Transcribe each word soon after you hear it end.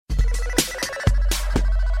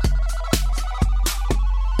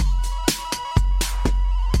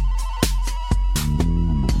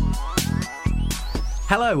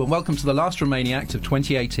Hello and welcome to the last remaining act of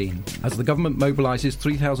 2018. As the government mobilises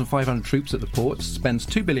 3,500 troops at the ports, spends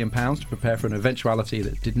 £2 billion to prepare for an eventuality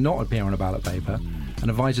that did not appear on a ballot paper, and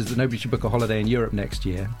advises that nobody should book a holiday in Europe next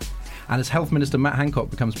year. And as Health Minister Matt Hancock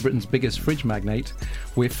becomes Britain's biggest fridge magnate,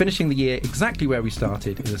 we're finishing the year exactly where we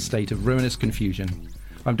started, in a state of ruinous confusion.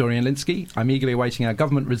 I'm Dorian Linsky. I'm eagerly awaiting our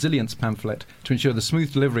government resilience pamphlet to ensure the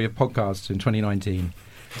smooth delivery of podcasts in 2019.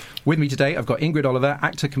 With me today, I've got Ingrid Oliver,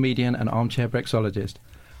 actor, comedian and armchair Brexologist.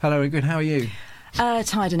 Hello Ingrid, how are you?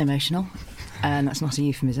 Tired and emotional, and that's not a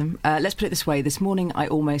euphemism. Let's put it this way, this morning I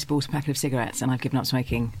almost bought a packet of cigarettes and I've given up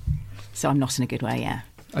smoking, so I'm not in a good way, yeah.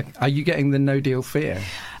 Are you getting the no deal fear?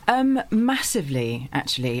 Massively,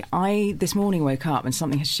 actually. I this morning woke up and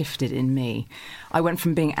something has shifted in me. I went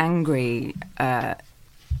from being angry that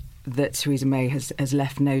Theresa May has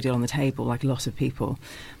left no deal on the table, like a lot of people.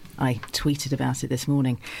 I tweeted about it this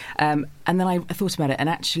morning. And then I thought about it, and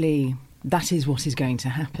actually, that is what is going to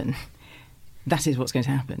happen. That is what's going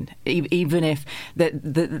to happen. Even if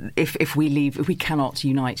if we cannot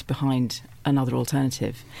unite behind another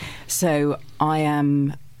alternative. So I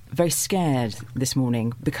am very scared this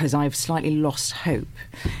morning because I've slightly lost hope.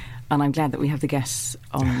 And I'm glad that we have the guests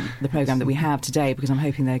on the programme that we have today, because I'm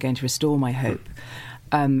hoping they're going to restore my hope.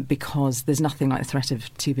 Because there's nothing like the threat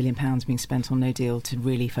of £2 billion being spent on no deal to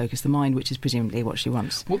really focus the mind, which is presumably what she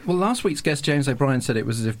wants. Well, last week's guest, James O'Brien, said it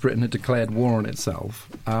was as if Britain had declared war on itself.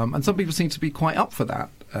 And some people seem to be quite up for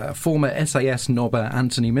that. Former SAS nobber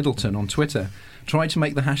Anthony Middleton on Twitter tried to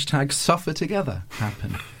make the hashtag suffer together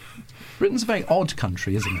happen. Britain's a very odd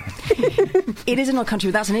country, isn't it? It is an odd country,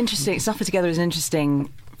 but that's an interesting... Suffer together is an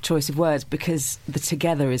interesting choice of words, because the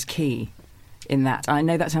together is key in that. I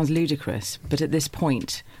know that sounds ludicrous, but at this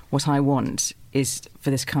point, what I want is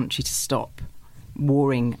for this country to stop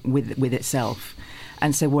warring with itself.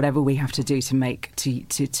 And so whatever we have to do to make, to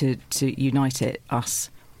unite us,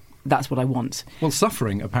 that's what I want. Well,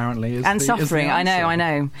 suffering, apparently, is and suffering, is the answer. I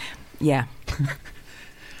know. Yeah.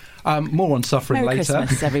 More on suffering Merry later.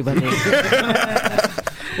 Christmas, everybody.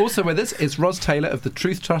 Also with us is Ros Taylor of the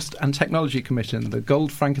Truth, Trust and Technology Commission, the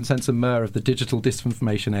gold, frankincense and myrrh of the digital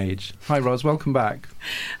disinformation age. Hi Ros, welcome back.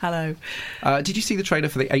 Hello. Did you see the trailer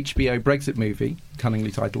for the HBO Brexit movie,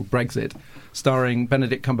 cunningly titled Brexit, starring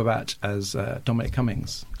Benedict Cumberbatch as Dominic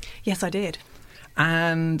Cummings? Yes, I did.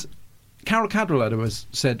 And Carol Cadwalader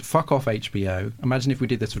said, fuck off HBO. Imagine if we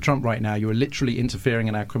did this for Trump right now. You are literally interfering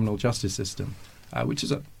in our criminal justice system, which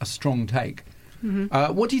is a strong take.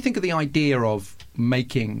 Mm-hmm. What do you think of the idea of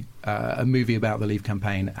making a movie about the Leave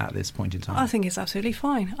campaign at this point in time? I think it's absolutely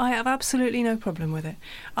fine. I have absolutely no problem with it.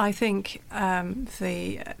 I think that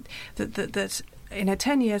in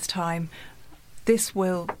 10 years' time, this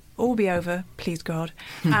will all be over, please God.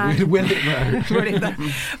 And will it though?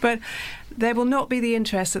 But there will not be the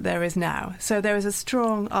interest that there is now. So there is a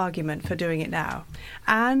strong argument for doing it now.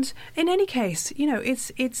 And in any case, you know,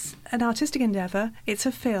 it's an artistic endeavour. It's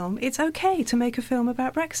a film. It's okay to make a film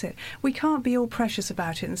about Brexit. We can't be all precious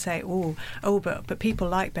about it and say, but people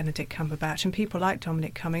like Benedict Cumberbatch and people like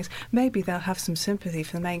Dominic Cummings. Maybe they'll have some sympathy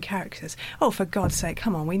for the main characters. Oh, for God's sake,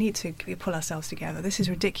 come on, we need to pull ourselves together. This is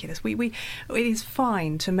ridiculous. It is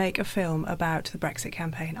fine to make a film about the Brexit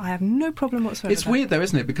campaign. I have no problem whatsoever. It's weird though,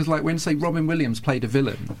 isn't it? Because like when, say, Robin Williams played a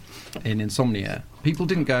villain in Insomnia, people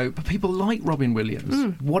didn't go, but people like Robin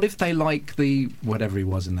Williams. What if they like the whatever he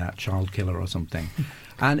was in that, child killer or something?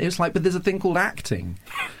 And it's like, but there's a thing called acting.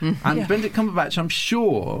 And Benedict Cumberbatch, I'm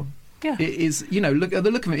sure, is, you know, look at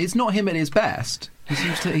the look of him. It's not him at his best.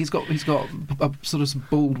 He's got a sort of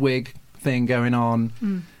bald wig thing going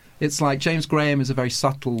on. It's like James Graham is a very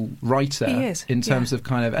subtle writer. He is, in terms of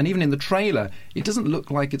kind of, and even in the trailer, it doesn't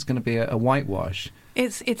look like it's going to be a whitewash.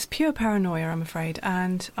 It's pure paranoia, I'm afraid,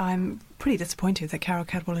 and I'm pretty disappointed that Carol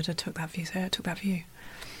Cadwalader took that view.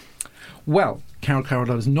 Well, Carol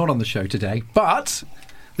Cadwalader is not on the show today, but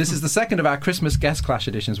this is the second of our Christmas Guest Clash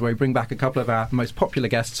editions, where we bring back a couple of our most popular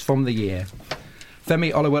guests from the year.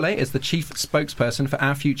 Femi Olawale is the chief spokesperson for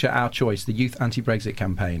Our Future, Our Choice, the youth anti-Brexit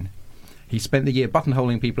campaign. He spent the year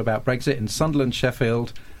buttonholing people about Brexit in Sunderland,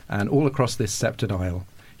 Sheffield, and all across this sceptred isle.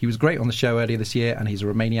 He was great on the show earlier this year, and he's a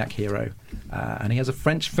Romaniac hero. And he has a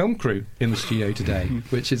French film crew in the studio today,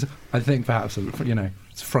 which is, I think, perhaps, you know,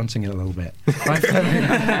 it's fronting it a little bit.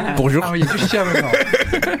 Bonjour. How are you? Just showing off.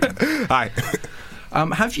 Hi.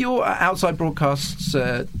 Have your outside broadcasts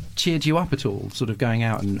cheered you up at all, sort of going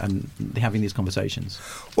out and having these conversations?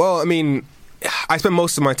 Well, I mean, I spend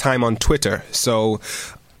most of my time on Twitter, so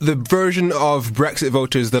the version of Brexit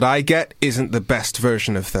voters that I get isn't the best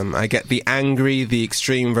version of them. I get the angry, the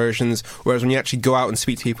extreme versions, whereas when you actually go out and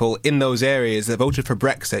speak to people in those areas that voted for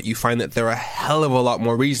Brexit, you find that they're a hell of a lot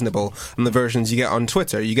more reasonable than the versions you get on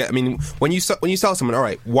Twitter. When you tell someone, all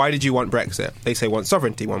right, why did you want Brexit? They say, want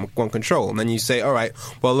sovereignty, want control. And then you say, all right,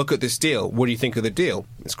 well, look at this deal. What do you think of the deal?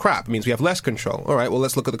 It's crap. It means we have less control. All right, well,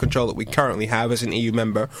 let's look at the control that we currently have as an EU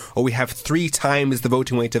member, or we have 3 times the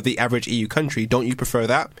voting weight of the average EU country. Don't you prefer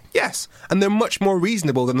that? Yes, and they're much more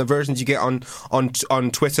reasonable than the versions you get on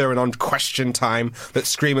Twitter and on Question Time that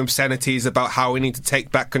scream obscenities about how we need to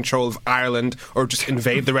take back control of Ireland or just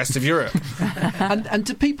invade the rest of Europe. And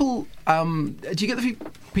do people, do you get the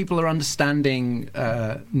people are understanding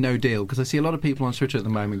no deal? Because I see a lot of people on Twitter at the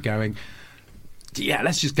moment going, yeah,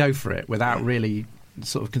 let's just go for it without really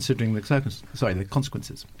sort of considering the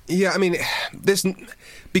consequences. Yeah, I mean,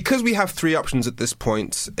 because we have 3 options at this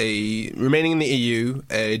point: remaining in the EU,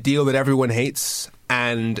 a deal that everyone hates,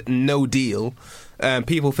 and no deal.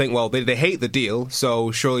 People think, well, they hate the deal,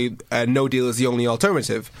 so surely no deal is the only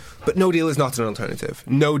alternative. But no deal is not an alternative.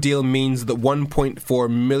 No deal means that 1.4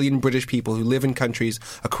 million British people who live in countries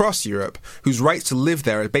across Europe, whose rights to live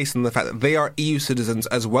there are based on the fact that they are EU citizens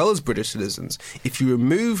as well as British citizens. If you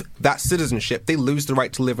remove that citizenship, they lose the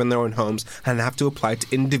right to live in their own homes and have to apply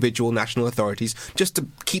to individual national authorities just to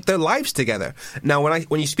keep their lives together. Now,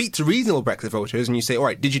 when you speak to reasonable Brexit voters and you say, all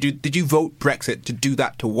right, did you vote Brexit to do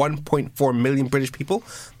that to 1.4 million British people?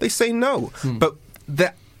 They say no. But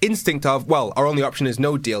the instinct of, well, our only option is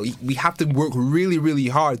no deal, we have to work really, really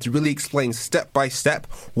hard to really explain step by step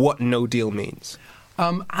what no deal means.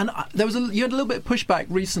 And you had a little bit of pushback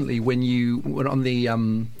recently when you were on the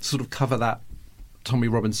sort of cover that Tommy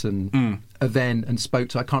Robinson event and spoke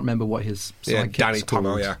to, I can't remember what his sidekick's Danny called.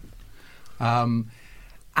 Tomo, yeah.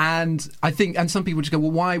 And I think, and some people just go,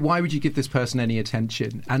 well, why would you give this person any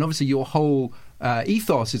attention? And obviously your whole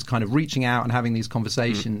ethos is kind of reaching out and having these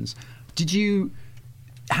conversations.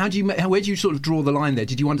 Where do you sort of draw the line there?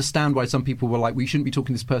 Did you understand why some people were like, we shouldn't be talking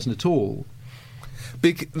to this person at all?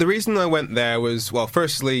 The reason I went there was, well,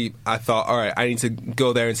 firstly, I thought, all right, I need to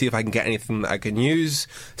go there and see if I can get anything that I can use.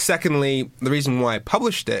 Secondly, the reason why I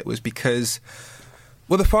published it was because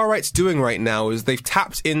what the far right's doing right now is they've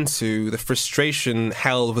tapped into the frustration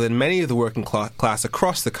held within many of the working class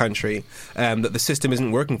across the country that the system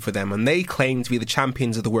isn't working for them, and they claim to be the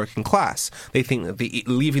champions of the working class. They think that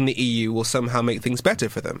leaving the EU will somehow make things better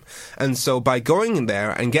for them. And so by going in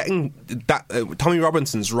there and getting that Tommy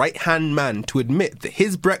Robinson's right-hand man to admit that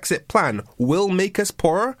his Brexit plan will make us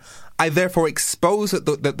poorer, I therefore expose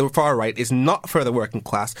that the far right is not for the working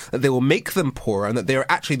class, that they will make them poorer, and that they are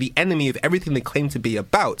actually the enemy of everything they claim to be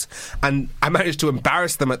about. And I managed to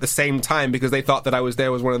embarrass them at the same time because they thought that I was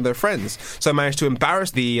there as one of their friends. So I managed to embarrass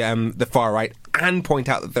the far right and point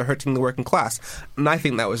out that they're hurting the working class. And I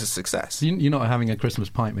think that was a success. You're not having a Christmas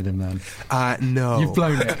pint with him then? No. You've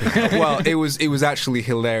blown it. Well, it was actually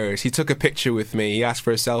hilarious. He took a picture with me. He asked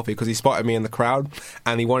for a selfie because he spotted me in the crowd,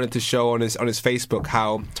 and he wanted to show on his Facebook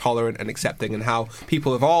how tolerant and accepting and how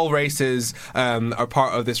people of all races are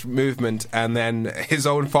part of this movement. And then his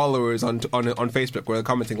own followers on Facebook were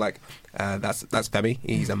commenting like, that's Femi.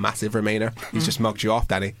 He's a massive Remainer. He's just mugged you off,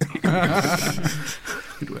 Danny.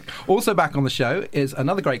 Also back on the show is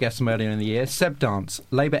another great guest from earlier in the year, Seb Dance,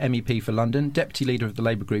 Labour MEP for London, Deputy Leader of the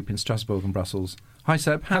Labour Group in Strasbourg and Brussels. Hi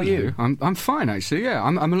Seb, how are you? I'm fine actually, yeah.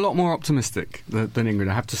 I'm a lot more optimistic than Ingrid,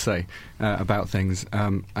 I have to say, about things.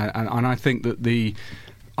 And I think that the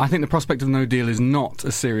prospect of no deal is not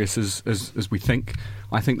as serious as we think.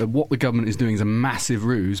 I think that what the government is doing is a massive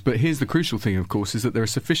ruse. But here's the crucial thing, of course, is that there are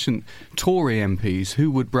sufficient Tory MPs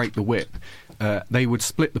who would break the whip. They would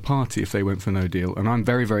split the party if they went for no deal. And I'm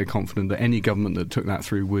very, very confident that any government that took that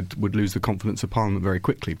through would lose the confidence of Parliament very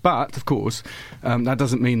quickly. But, of course, that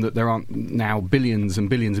doesn't mean that there aren't now billions and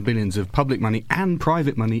billions and billions of public money and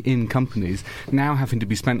private money in companies now having to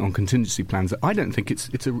be spent on contingency plans. I don't think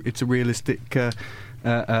it's a realistic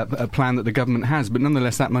a plan that the government has, but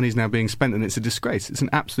nonetheless that money is now being spent, and it's a disgrace. It's an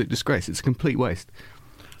absolute disgrace. It's a complete waste.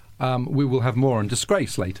 We will have more on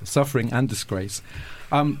disgrace later, suffering and disgrace.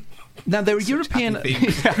 Now there are European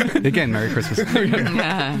again. Merry Christmas.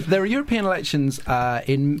 There are European elections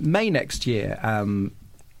in May next year.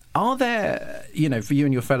 Are there, for you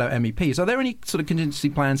and your fellow MEPs, are there any sort of contingency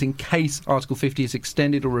plans in case Article 50 is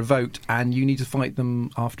extended or revoked and you need to fight them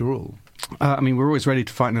after all? We're always ready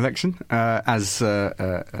to fight an election. As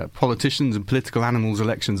politicians and political animals,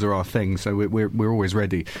 elections are our thing, so we're always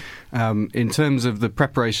ready. In terms of the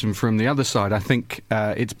preparation from the other side, I think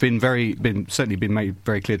it's certainly been made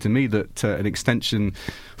very clear to me that an extension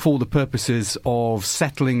for the purposes of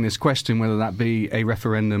settling this question, whether that be a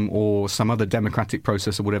referendum or some other democratic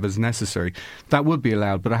process or whatever is necessary, that would be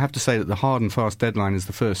allowed. But I have to say that the hard and fast deadline is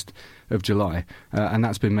the 1st of July, and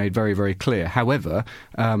that's been made very, very clear. However,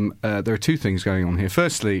 there are two things going on here.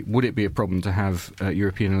 Firstly, would it be a problem to have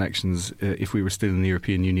European elections if we were still in the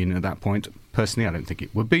European Union at that point? Personally, I don't think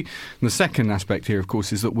it would be. And the second aspect here, of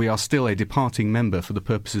course, is that we are still a departing member for the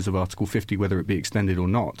purposes of Article 50, whether it be extended or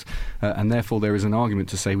not. And therefore, there is an argument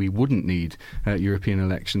to say we wouldn't need European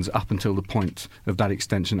elections up until the point of that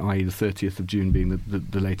extension, i.e. the 30th of June being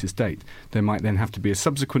the latest date. There might then have to be a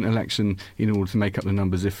subsequent election in order to make up the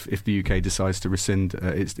numbers if the UK decides to rescind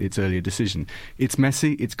its earlier decision. It's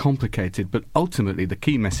messy, it's complicated, but ultimately the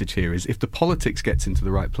key message here is if the politics gets into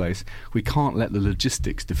the right place, we can't let the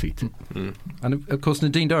logistics defeat it. Mm. And of course,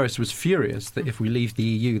 Nadine Dorries was furious that if we leave the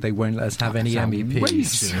EU, they won't let us have any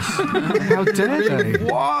MEPs. How dare they?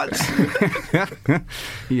 What?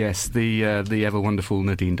 Yes, the ever wonderful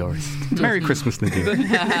Nadine Dorries. Merry Christmas,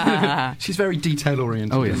 Nadine. She's very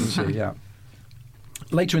detail-oriented, oh, yes. isn't she? Yeah.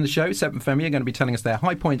 Later in the show, Seb and Femi are going to be telling us their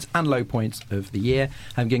high points and low points of the year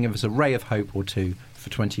and giving us a ray of hope or two for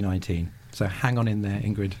 2019. So hang on in there,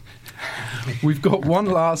 Ingrid. We've got one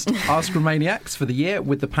last Ask Remainiacs for the year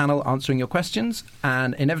with the panel answering your questions,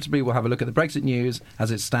 and inevitably we'll have a look at the Brexit news as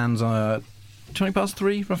it stands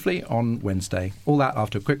 3:20 roughly on Wednesday. All that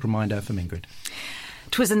after a quick reminder from Ingrid.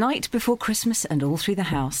 'Twas a night before Christmas, and all through the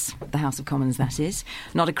House of Commons that is,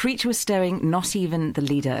 not a creature was stirring, not even the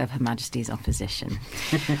leader of Her Majesty's opposition.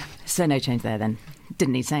 So no change there then.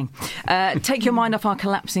 Didn't need saying. Take your mind off our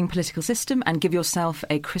collapsing political system and give yourself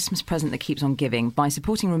a Christmas present that keeps on giving by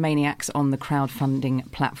supporting Remainiacs on the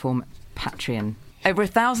crowdfunding platform Patreon. Over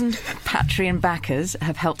 1,000 Patreon backers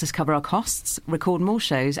have helped us cover our costs, record more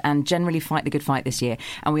shows and generally fight the good fight this year,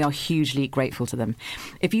 and we are hugely grateful to them.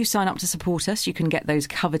 If you sign up to support us, you can get those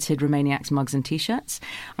coveted Remainiacs mugs and T-shirts,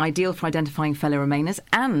 ideal for identifying fellow Remainers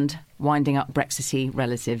and winding up Brexity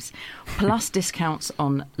relatives, plus discounts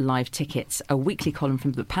on live tickets, a weekly column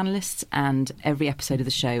from the panellists and every episode of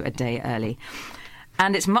the show a day early.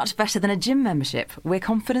 And it's much better than a gym membership. We're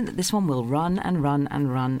confident that this one will run and run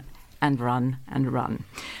and run and run and run.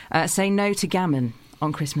 Say no to gammon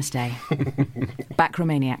on Christmas Day. Back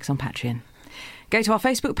Remainiacs on Patreon. Go to our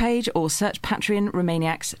Facebook page or search Patreon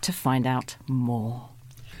Remainiacs to find out more.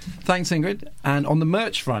 Thanks, Ingrid. And on the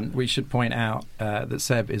merch front, we should point out that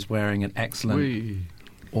Seb is wearing an excellent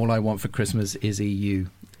All I Want for Christmas is EU.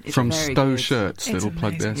 It's from very Stow good. Shirts, It's little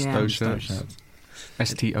plug there. amazing. Stow Yeah. Shirts.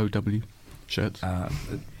 STOW shirts.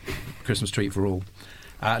 Christmas treat for all.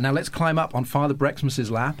 Now let's climb up on Father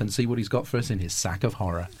Brexmas's lap and see what he's got for us in his sack of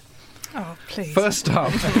horror. Oh, please. First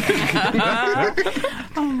up,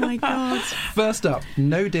 Oh, my God. First up,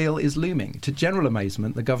 no deal is looming. To general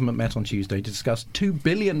amazement, the government met on Tuesday to discuss £2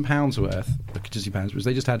 billion worth of contingency plans, which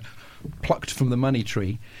they just had plucked from the money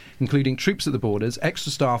tree, including troops at the borders,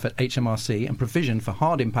 extra staff at HMRC, and provision for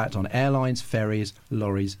hard impact on airlines, ferries,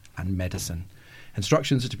 lorries, and medicine.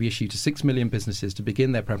 Instructions are to be issued to 6 million businesses to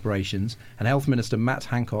begin their preparations, and Health Minister Matt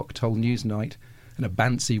Hancock told Newsnight in a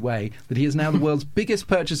bancy way that he is now the world's biggest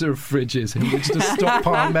purchaser of fridges in which to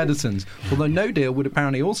stockpile medicines, although no deal would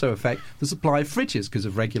apparently also affect the supply of fridges because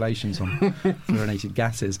of regulations on fluorinated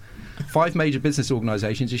gases. 5 major business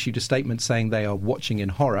organisations issued a statement saying they are watching in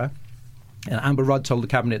horror, and Amber Rudd told the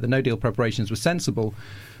Cabinet that no deal preparations were sensible,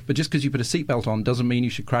 but just because you put a seatbelt on doesn't mean you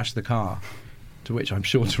should crash the car. To which I'm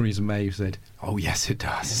sure Theresa May said, "Oh yes, it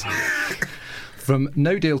does." From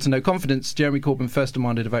no deal to no confidence, Jeremy Corbyn first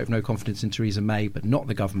demanded a vote of no confidence in Theresa May, but not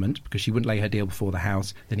the government, because she wouldn't lay her deal before the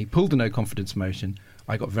House. Then he pulled the no confidence motion.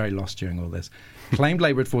 I got very lost during all this. Claimed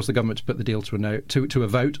Labour had forced the government to put the deal to a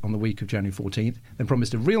vote on the week of January 14th, then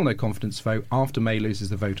promised a real no confidence vote after May loses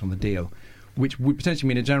the vote on the deal, which would potentially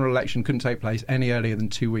mean a general election couldn't take place any earlier than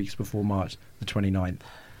 2 weeks before March the 29th.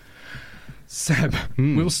 Seb,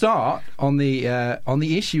 we'll start on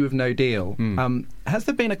the issue of no deal. Has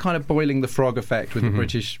there been a kind of boiling the frog effect with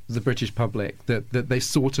the British public that they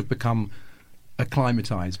sort of become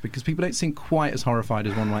acclimatised, because people don't seem quite as horrified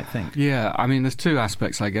as one might think? Yeah, I mean, there's two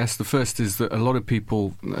aspects, I guess. The first is that a lot of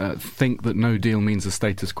people think that no deal means the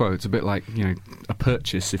status quo. It's a bit like, you know, a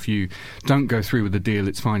purchase. If you don't go through with the deal,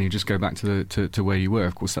 it's fine. You just go back to where you were.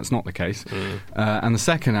 Of course, that's not the case. And the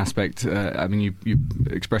second aspect, I mean, you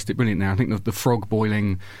expressed it brilliantly. I think the frog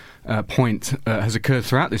boiling point has occurred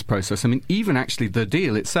throughout this process. I mean, even actually the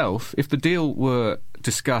deal itself, if the deal were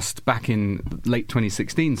discussed back in late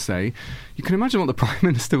 2016, say, you can imagine what the Prime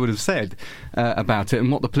Minister would have said about it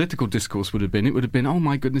and what the political discourse would have been. It would have been, oh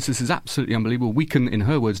my goodness, this is absolutely unbelievable. We can, in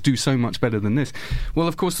her words, do so much better than this. Well,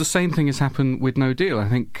 of course, the same thing has happened with No Deal. I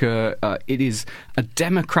think it is a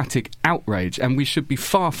democratic outrage, and we should be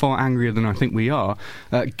far, far angrier than I think we are,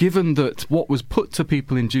 given that what was put to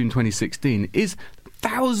people in June 2016 is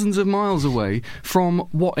thousands of miles away from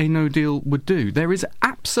what a no deal would do. There is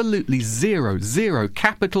absolutely zero,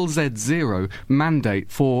 capital Z zero mandate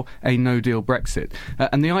for a no deal Brexit.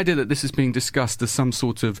 And the idea that this is being discussed as some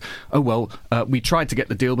sort of, we tried to get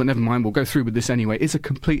the deal, but never mind, we'll go through with this anyway, is a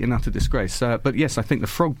complete and utter disgrace. But yes, I think the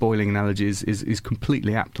frog boiling analogy is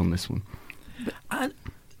completely apt on this one.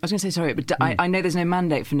 I was going to say, sorry, but I know there's no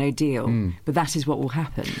mandate for no deal, but that is what will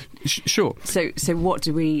happen. Sure. So what's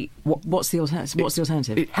the alternative? What's the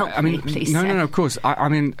alternative? Help me, please. No, of course.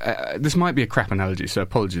 This might be a crap analogy, so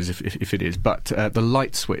apologies if it is, but the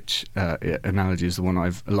light switch analogy is the one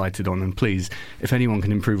I've lighted on, and please, if anyone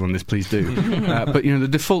can improve on this, please do. But, the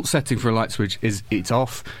default setting for a light switch is it's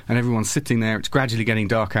off, and everyone's sitting there, it's gradually getting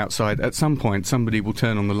dark outside. At some point, somebody will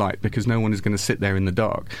turn on the light, because no one is going to sit there in the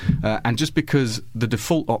dark. And just because the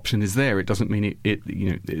default option is there, it doesn't mean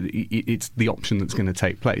it's the option that's going to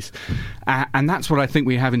take place. And that's what I think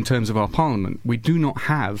we have in terms of our Parliament. We do not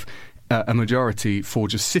have a majority for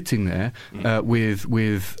just sitting there with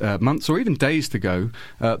months or even days to go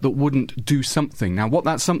that wouldn't do something. Now, what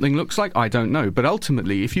that something looks like, I don't know. But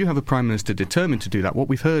ultimately, if you have a Prime Minister determined to do that, what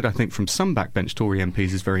we've heard, I think, from some backbench Tory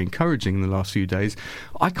MPs is very encouraging in the last few days.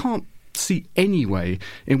 I can't see any way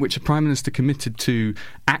in which a Prime Minister committed to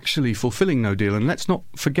actually fulfilling no deal, and let's not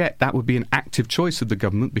forget that would be an active choice of the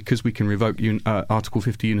government because we can revoke Article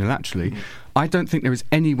 50 unilaterally. I don't think there is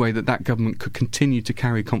any way that government could continue to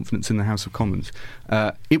carry confidence in the House of Commons.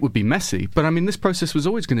 It would be messy, but this process was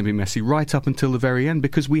always going to be messy right up until the very end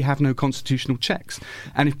because we have no constitutional checks.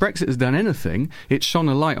 And if Brexit has done anything, it shone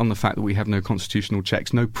a light on the fact that we have no constitutional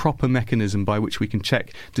checks, no proper mechanism by which we can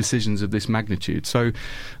check decisions of this magnitude. So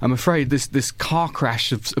I'm afraid this car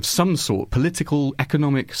crash of some sort, political,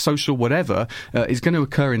 economic, social, whatever, is going to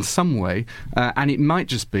occur in some way, and it might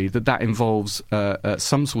just be that involves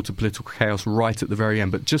some sort of political chaos right at the very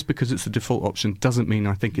end. But just because it's the default option doesn't mean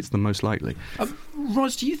I think it's the most likely.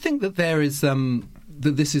 Ros, do you think that there is that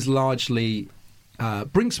this is largely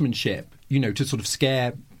brinksmanship, to sort of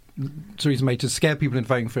scare Theresa May, to scare people into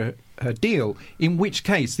voting for her deal, in which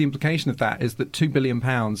case the implication of that is that £2 billion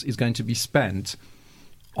is going to be spent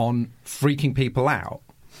on freaking people out?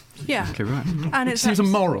 Yeah. Okay, right. And it seems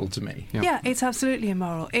immoral to me. Yeah, it's absolutely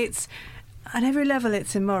immoral. It's at every level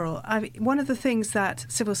it's immoral. One of the things that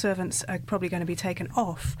civil servants are probably going to be taken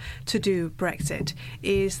off to do Brexit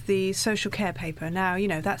is the social care paper. Now,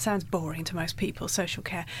 that sounds boring to most people, social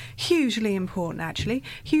care. Hugely important, actually.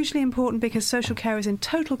 Hugely important because social care is in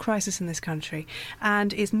total crisis in this country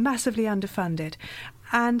and is massively underfunded.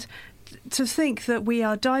 And to think that we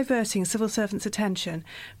are diverting civil servants' attention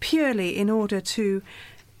purely in order to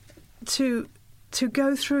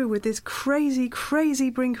go through with this crazy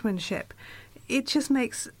brinkmanship, it just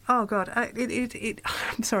makes, oh God,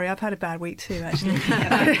 I'm sorry, I've had a bad week too, actually.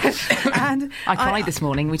 And I cried this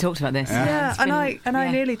morning, we talked about this. Yeah, I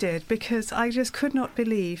nearly did, because I just could not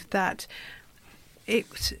believe that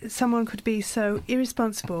someone could be so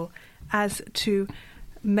irresponsible as to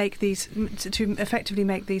effectively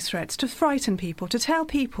make these threats, to frighten people, to tell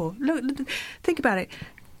people, look, think about it.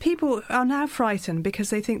 People are now frightened because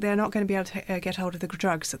they think they're not going to be able to get hold of the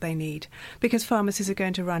drugs that they need, because pharmacies are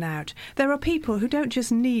going to run out. There are people who don't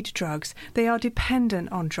just need drugs, they are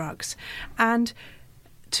dependent on drugs. And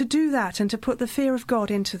to do that and to put the fear of God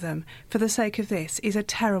into them for the sake of this is a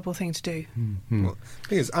terrible thing to do. Mm-hmm. Well, the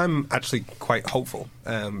thing is, I'm actually quite hopeful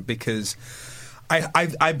because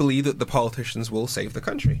I believe that the politicians will save the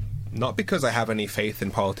country. Not because I have any faith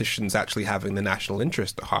in politicians actually having the national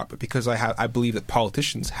interest at heart, but because I believe that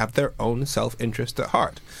politicians have their own self-interest at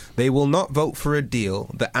heart. They will not vote for a deal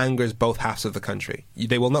that angers both halves of the country.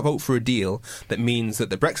 They will not vote for a deal that means that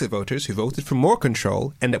the Brexit voters who voted for more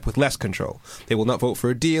control end up with less control. They will not vote for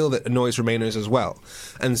a deal that annoys Remainers as well.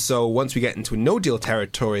 And so once we get into no-deal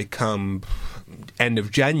territory come end of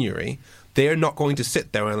January, they are not going to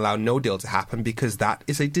sit there and allow no deal to happen, because that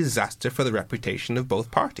is a disaster for the reputation of both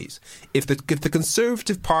parties. If the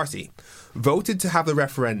Conservative Party voted to have the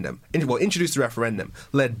referendum, introduced the referendum,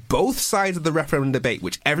 led both sides of the referendum debate,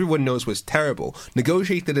 which everyone knows was terrible,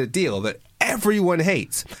 negotiated a deal that everyone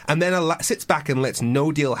hates, and then sits back and lets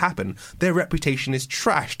no deal happen, their reputation is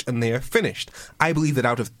trashed and they are finished. I believe that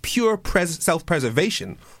out of pure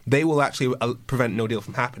self-preservation, they will actually prevent no deal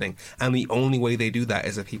from happening, and the only way they do that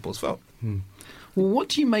is a people's vote. Well, what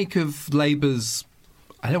do you make of Labour's,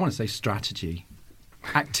 I don't want to say strategy,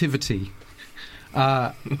 activity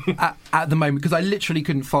at the moment? Because I literally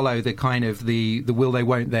couldn't follow the kind of the will they,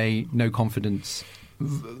 won't they, no confidence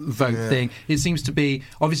vote thing. It seems to be,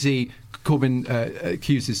 obviously, Corbyn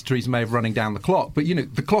accuses Theresa May of running down the clock, but,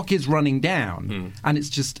 the clock is running down, and it's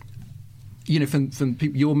just... from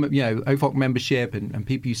people, your OFOC membership and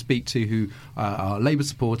people you speak to who are Labour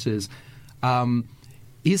supporters,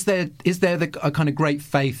 is there a kind of great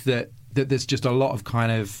faith that there's just a lot of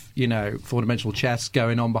kind of four-dimensional chess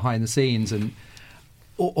going on behind the scenes, and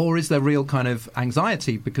or is there real kind of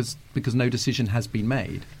anxiety because no decision has been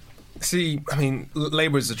made? See, I mean,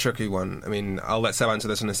 Labour is a tricky one. I mean, I'll let Seb answer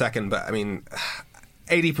this in a second, but I mean,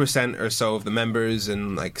 80% or so of the members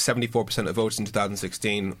and like 74% of votes in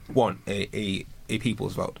 2016 want a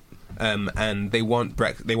people's vote, and they want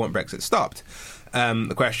Brexit stopped.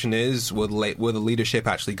 The question is, will the leadership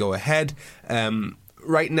actually go ahead?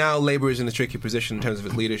 Right now, Labour is in a tricky position in terms of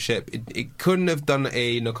its leadership. It couldn't have done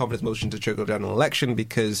a no confidence motion to trigger a general election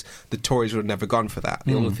because the Tories would have never gone for that.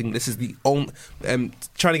 The only thing, this is the only,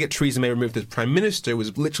 trying to get Theresa May removed as Prime Minister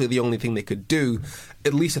was literally the only thing they could do,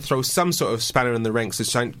 at least to throw some sort of spanner in the ranks to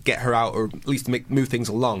try and get her out, or at least move things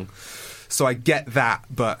along. So I get that,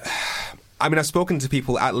 but... I mean, I've spoken to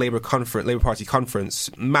people at Labour Party conference,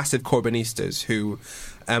 massive Corbynistas, who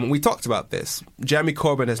we talked about this. Jeremy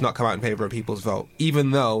Corbyn has not come out in favour of people's vote, even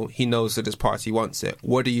though he knows that his party wants it.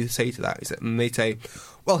 What do you say to that? And they say,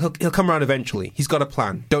 well, he'll come around eventually. He's got a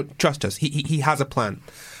plan. Don't trust us. He has a plan.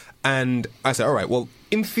 And I said, all right, well,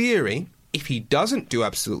 in theory, if he doesn't do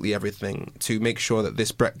absolutely everything to make sure that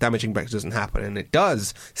this damaging Brexit doesn't happen, and it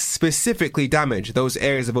does specifically damage those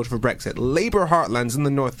areas that voted for Brexit, Labour heartlands in the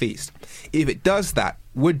North East, if it does that,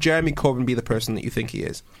 would Jeremy Corbyn be the person that you think he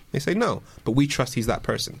is? They say no, but we trust he's that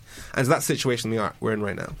person. And it's that situation we're in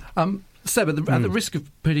right now. Seb, at the risk of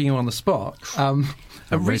putting you on the spot,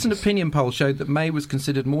 a recent opinion poll showed that May was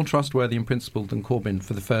considered more trustworthy and principled than Corbyn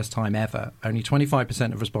for the first time ever. Only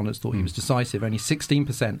 25% of respondents thought he was decisive. Only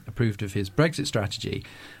 16% approved of his Brexit strategy.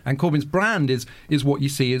 And Corbyn's brand is what you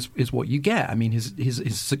see is what you get. I mean,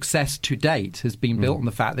 his success to date has been built on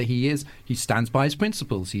the fact that he stands by his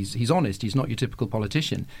principles. He's honest. He's not your typical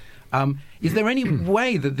politician. Is there any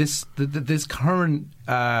way that this current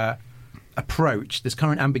approach, this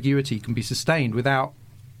current ambiguity, can be sustained without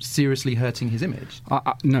seriously hurting his image?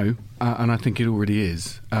 No, and I think it already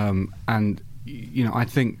is. And I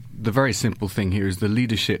think the very simple thing here is the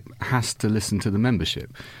leadership has to listen to the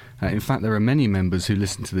membership. In fact, there are many members who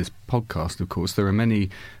listen to this podcast, of course. There are many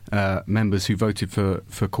members who voted for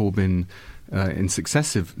Corbyn in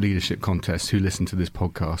successive leadership contests who listen to this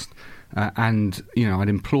podcast. And I'd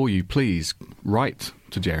implore you, please, write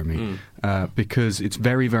to Jeremy, because it's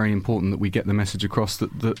very, very important that we get the message across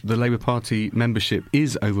that the Labour Party membership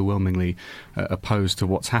is overwhelmingly opposed to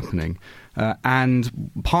what's happening.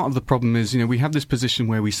 And part of the problem is, we have this position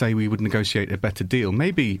where we say we would negotiate a better deal.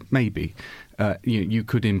 Maybe you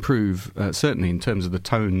could improve, certainly in terms of the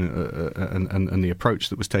tone and the approach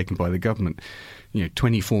that was taken by the government,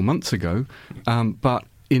 24 months ago. But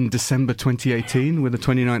in December 2018, with the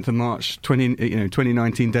 29th of March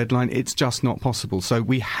 2019 deadline, it's just not possible. So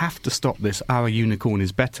we have to stop this "our unicorn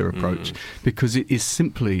is better" approach, because it is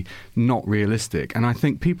simply not realistic. And I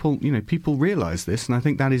think people realise this, and I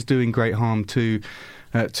think that is doing great harm to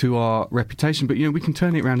our reputation. But we can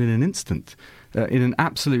turn it around in an instant. In an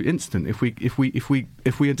absolute instant, if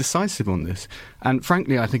we are decisive on this. And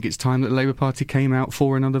frankly, I think it's time that the Labour Party came out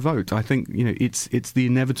for another vote. I think it's the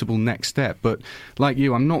inevitable next step. But like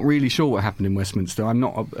you, I'm not really sure what happened in Westminster. I'm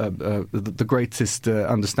not the greatest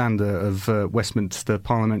understander of Westminster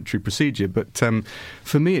parliamentary procedure. But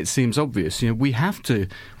for me, it seems obvious. We have to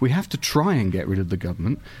try and get rid of the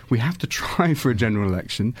government. We have to try for a general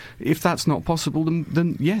election. If that's not possible,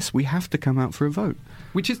 then yes, we have to come out for a vote.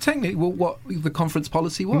 Which is technically what the conference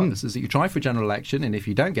policy was, is that you try for a general election, and if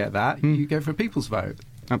you don't get that, you go for a people's vote.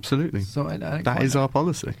 Absolutely. So that is our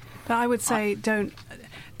policy. But I would say don't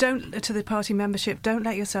to the party membership, don't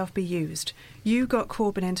let yourself be used. You got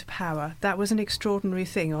Corbyn into power. That was an extraordinary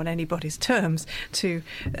thing on anybody's terms to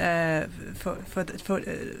for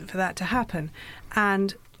that to happen.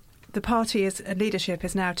 And the party's leadership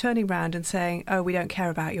is now turning round and saying, "Oh, we don't care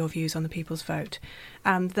about your views on the people's vote,"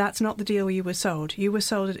 and that's not the deal you were sold. You were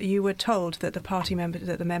told that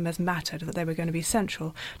the members mattered, that they were going to be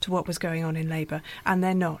central to what was going on in Labour, and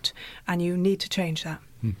they're not. And you need to change that.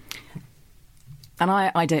 And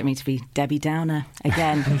I don't mean to be Debbie Downer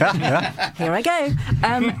again. Here I go.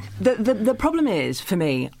 The problem is, for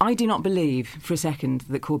me, I do not believe for a second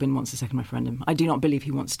that Corbyn wants a second referendum. I do not believe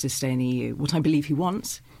he wants to stay in the EU. What I believe he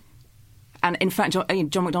wants, And in fact, John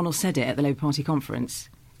McDonnell said it at the Labour Party conference.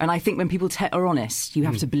 And I think when people are honest, you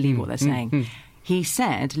have to believe what they're saying. He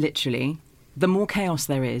said, literally, the more chaos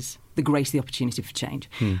there is, the greater the opportunity for change.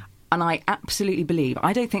 And I absolutely believe.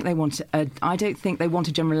 I don't think they want. I don't think they want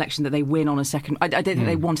a general election that they win on a second. I don't think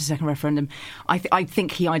they want a second referendum. I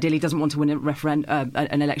think he ideally doesn't want to win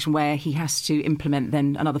an election where he has to implement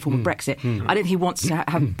then another form of Brexit. I don't think he wants to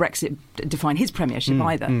have Brexit define his premiership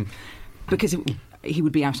either, because he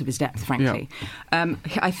would be out of his depth, frankly. Yeah.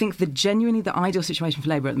 I think the ideal situation for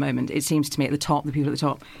Labour at the moment, it seems to me at the top, the people at the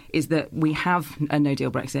top, is that we have a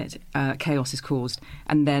no-deal Brexit, chaos is caused,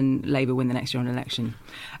 and then Labour win the next general election,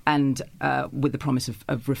 and with the promise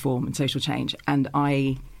of reform and social change. And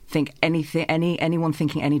I think anyone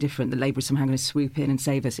thinking any different, that Labour is somehow going to swoop in and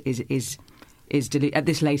save us is at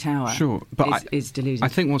this late hour. Sure, but is deluded. I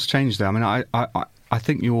think what's changed there. I mean, I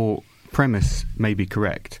think your premise may be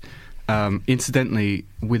correct. Incidentally,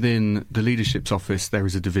 within the leadership's office, there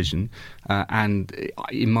is a division, and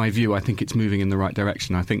in my view, I think it's moving in the right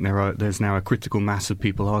direction. I think there's now a critical mass of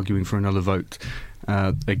people arguing for another vote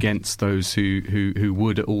against those who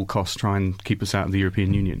would at all costs try and keep us out of the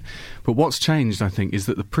European Union. But what's changed, I think, is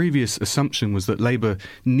that the previous assumption was that Labour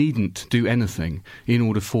needn't do anything in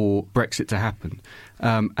order for Brexit to happen.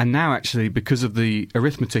 And now, actually, because of the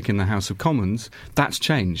arithmetic in the House of Commons, that's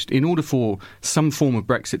changed. In order for some form of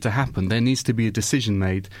Brexit to happen, there needs to be a decision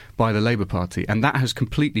made by the Labour Party, and that has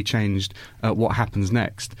completely changed what happens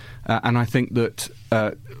next. And I think that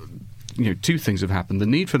two things have happened. The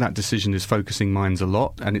need for that decision is focusing minds a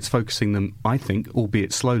lot, and it's focusing them, I think,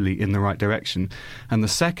 albeit slowly, in the right direction. And the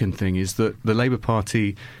second thing is that the Labour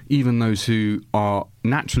Party, even those who are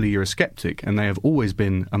naturally Eurosceptic, and they have always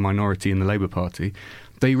been a minority in the Labour Party,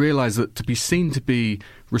 they realise that to be seen to be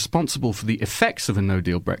responsible for the effects of a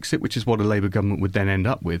no-deal Brexit, which is what a Labour government would then end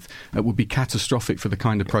up with, would be catastrophic for the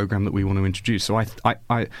kind of programme that we want to introduce. So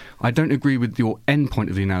I don't agree with your end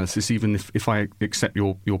point of the analysis, even if I accept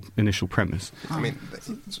your initial premise. I mean,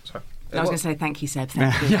 sorry. I was going to say thank you, Seb.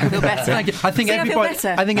 Thank you. I feel better. Thank you. I think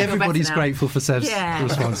everybody's grateful for Seb's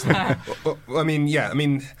response.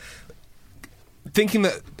 Thinking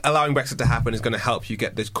that allowing Brexit to happen is going to help you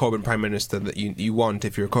get this Corbyn Prime Minister that you want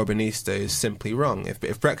if you're a Corbynista is simply wrong. If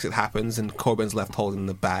Brexit happens and Corbyn's left holding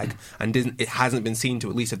the bag and it hasn't been seen to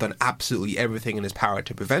at least have done absolutely everything in his power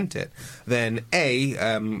to prevent it, then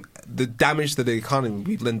the damage to the economy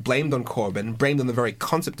we've been blamed on Corbyn, blamed on the very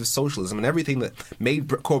concept of socialism, and everything that made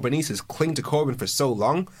Corbynistas cling to Corbyn for so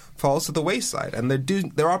long falls to the wayside. And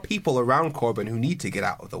there are people around Corbyn who need to get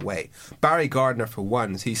out of the way. Barry Gardiner, for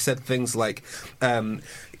one, he said things like...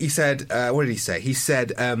 he said, what did he say? He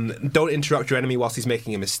said, don't interrupt your enemy whilst he's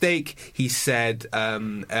making a mistake. He said,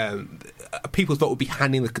 people's vote would be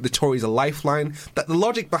handing the Tories a lifeline. That the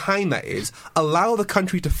logic behind that is, allow the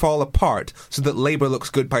country to fall apart so that Labour looks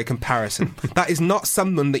good by comparison. That is not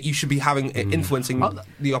someone that you should be having influencing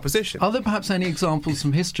the opposition. Are there perhaps any examples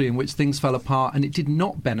from history in which things fell apart and it did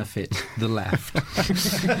not benefit the left?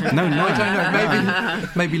 No, I don't know.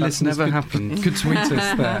 Maybe listeners could tweet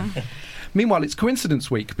us there. Meanwhile, it's Coincidence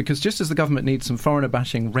Week, because just as the government needs some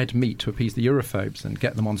foreigner-bashing red meat to appease the Europhobes and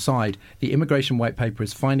get them on side, the immigration white paper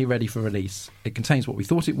is finally ready for release. It contains what we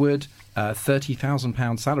thought it would, a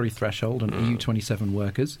 £30,000 salary threshold on EU27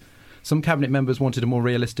 workers. Some cabinet members wanted a more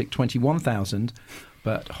realistic 21,000,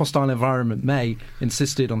 but Hostile Environment May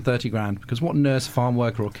insisted on 30 grand, because what nurse, farm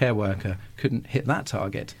worker or care worker couldn't hit that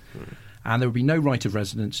target? And there would be no right of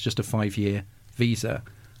residence, just a 5-year visa.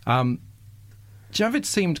 Javid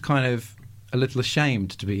seemed kind of a little ashamed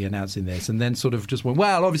to be announcing this, and then sort of just went,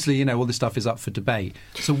 well, obviously, all this stuff is up for debate.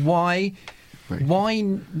 So why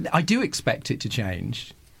I do expect it to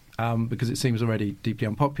change, because it seems already deeply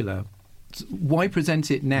unpopular. Why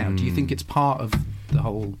present it now? Do you think it's part of the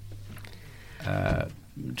whole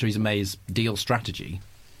Theresa May's deal strategy?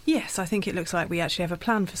 Yes, I think it looks like we actually have a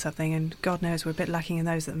plan for something, and God knows we're a bit lacking in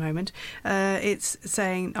those at the moment. It's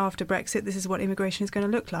saying after Brexit, this is what immigration is going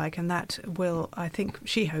to look like, and that will, I think,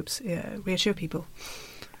 she hopes, reassure people.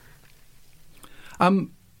 Femi,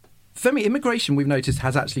 immigration, we've noticed,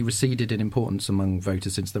 has actually receded in importance among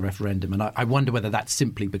voters since the referendum, and I wonder whether that's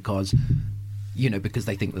simply because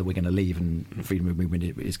they think that we're going to leave and freedom of movement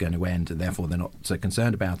is going to end, and therefore they're not so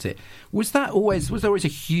concerned about it. Was there always a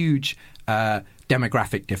huge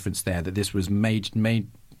demographic difference there, that this was mainly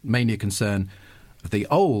a concern of the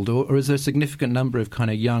old, or is there a significant number of kind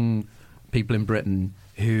of young people in Britain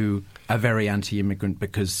who are very anti-immigrant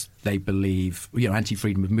because they believe,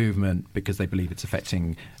 anti-freedom of movement because they believe it's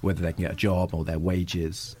affecting whether they can get a job or their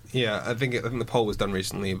wages. Yeah, I think the poll was done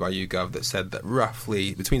recently by YouGov that said that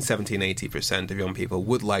roughly between 70 and 80% of young people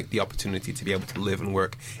would like the opportunity to be able to live and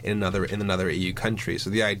work in another EU country. So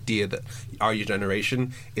the idea that our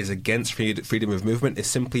generation is against freedom of movement is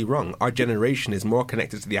simply wrong. Our generation is more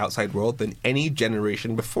connected to the outside world than any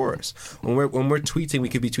generation before us. When we're tweeting, we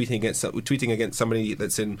could be tweeting against somebody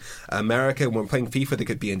that's in America. When we're playing FIFA, they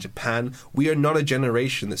could be in Japan. We are not a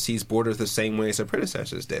generation that sees borders the same way as our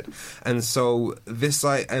predecessors did. And so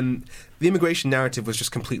and the immigration narrative was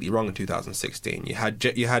just completely wrong in 2016. You had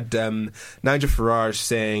Nigel Farage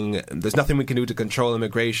saying there's nothing we can do to control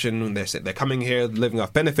immigration. They're coming here, living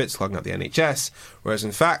off benefits, clogging up the NHS. Whereas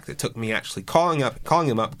in fact, it took me actually calling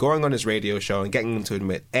him up, going on his radio show, and getting him to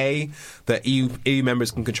admit that EU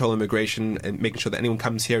members can control immigration and making sure that anyone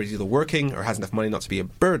comes here is either working or has enough money not to be a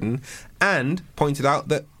burden, and pointed out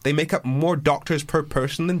that they make up more doctors per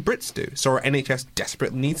person than Brits do. So our NHS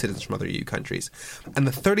desperately needs citizens from other EU countries. And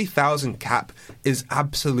the 30,000 cap is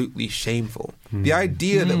absolutely shameful. The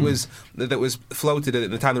idea that was floated at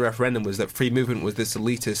the time of the referendum was that free movement was this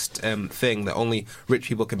elitist thing that only rich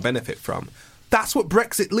people can benefit from. That's what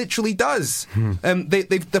Brexit literally does.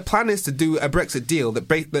 The plan is to do a Brexit deal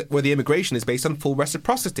where the immigration is based on full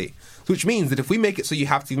reciprocity, which means that if we make it so you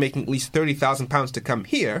have to be making at least £30,000 to come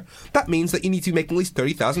here, that means that you need to be making at least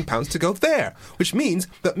 £30,000 to go there. Which means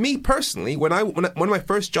that me personally, when one of my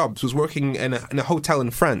first jobs was working in a hotel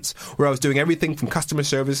in France, where I was doing everything from customer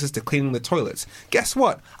services to cleaning the toilets. Guess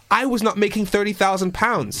what? I was not making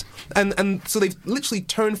 £30,000. And so they've literally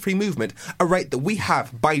turned free movement, a right that we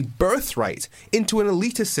have by birthright, into an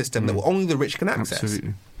elitist system that only the rich can access.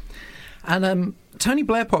 Absolutely. And Tony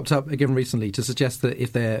Blair popped up again recently to suggest that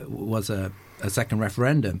if there was a second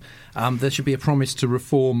referendum, there should be a promise to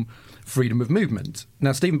reform freedom of movement.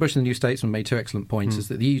 Now, Stephen Bush in the New Statesman made two excellent points, is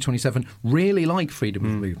that the EU27 really like freedom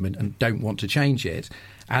of movement and don't want to change it.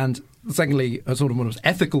 And secondly, a sort of more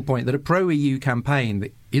ethical point, that a pro-EU campaign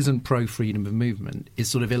that isn't pro-freedom of movement is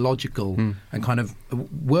sort of illogical and kind of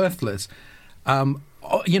worthless.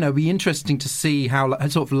 It'd be interesting to see how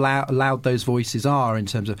sort of loud those voices are in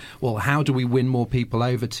terms of, well, how do we win more people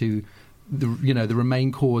over to the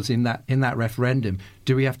Remain cause in that referendum?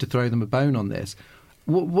 Do we have to throw them a bone on this?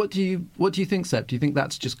 What do you think, Seb? Do you think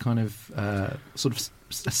that's just kind of sort of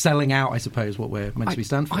selling out, I suppose, what we're meant to be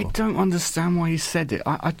stand for? I don't understand why he said it.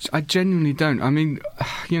 I genuinely don't. I mean,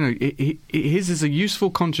 his is a useful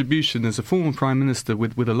contribution as a former Prime Minister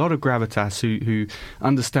with a lot of gravitas who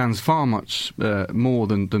understands far much more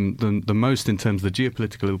than the most in terms of the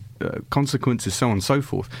geopolitical consequences, so on and so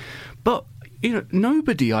forth. But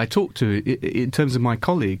nobody I talk to, in terms of my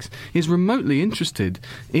colleagues, is remotely interested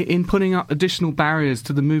in putting up additional barriers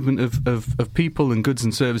to the movement of people and goods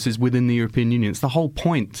and services within the European Union. It's the whole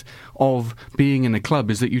point of being in a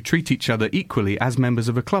club, is that you treat each other equally as members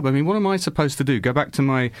of a club. I mean, what am I supposed to do? Go back to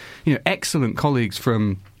my excellent colleagues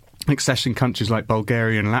from accession countries like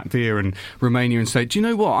Bulgaria and Latvia and Romania and say, do you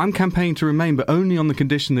know what, I'm campaigning to remain, but only on the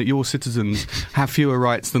condition that your citizens have fewer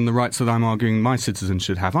rights than the rights that I'm arguing my citizens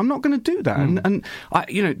should have. I'm not going to do that. And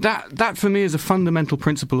that for me is a fundamental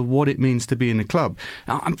principle of what it means to be in a club.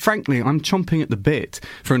 Frankly, I'm chomping at the bit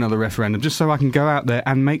for another referendum just so I can go out there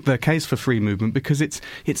and make the case for free movement, because it's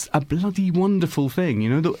a bloody wonderful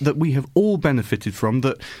thing, that we have all benefited from,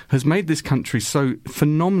 that has made this country so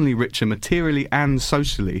phenomenally richer materially and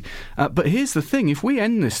socially. But here's the thing, if we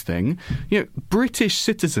end this thing, British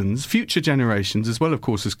citizens, future generations, as well, of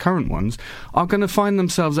course, as current ones, are going to find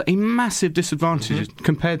themselves at a massive disadvantage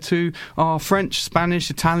compared to our French, Spanish,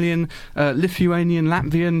 Italian, Lithuanian,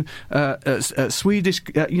 Latvian, Swedish,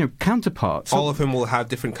 counterparts. All of whom will have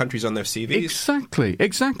different countries on their CVs.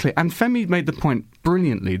 Exactly. And Femi made the point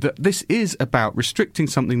brilliantly that this is about restricting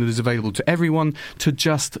something that is available to everyone to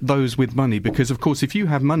just those with money. Because, of course, if you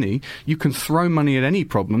have money, you can throw money at any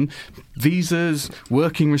problem. Visas,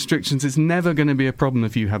 working restrictions, it's never going to be a problem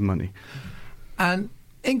if you have money. And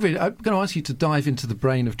Ingrid, I'm going to ask you to dive into the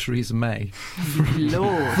brain of Theresa May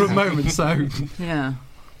for a moment. So, yeah,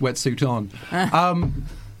 wetsuit on.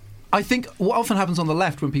 I think what often happens on the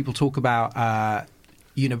left when people talk about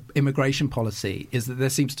immigration policy is that there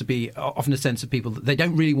seems to be often a sense of people that they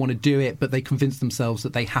don't really want to do it, but they convince themselves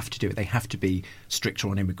that they have to do it. They have to be stricter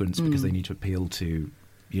on immigrants because they need to appeal to,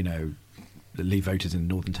 the Leave voters in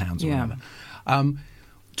northern towns or whatever.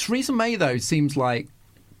 Theresa May, though, seems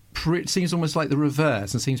almost like the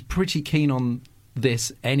reverse and seems pretty keen on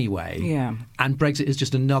this anyway. Yeah. And Brexit is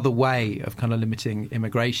just another way of kind of limiting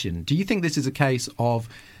immigration. Do you think this is a case of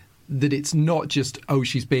that it's not just,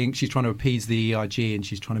 she's trying to appease the ERG and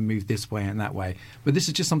she's trying to move this way and that way, but this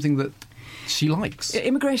is just something that she likes.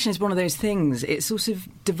 Immigration is one of those things. It sort of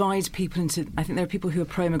divides people into. I think there are people who are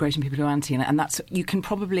pro-immigration, people who are anti, and that's, you can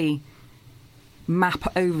probably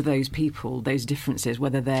map over those people, those differences,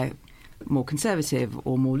 whether they're more conservative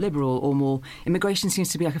or more liberal or more. Immigration seems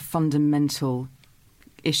to be like a fundamental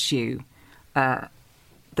issue that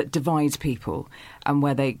divides people, and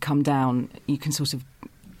where they come down, you can sort of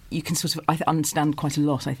understand quite a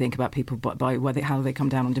lot, I think, about people by how they come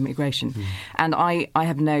down on immigration. And I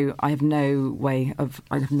have no way of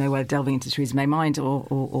delving into Theresa May's mind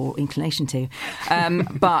or inclination to,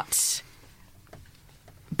 but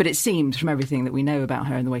it seems from everything that we know about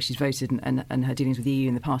her and the way she's voted and her dealings with the EU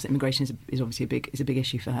in the past, immigration is obviously a big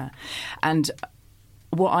issue for her. And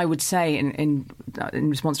what I would say in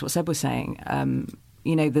response to what Seb was saying,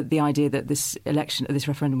 the idea that this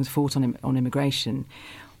referendum was fought on immigration.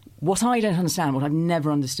 What I don't understand, what I've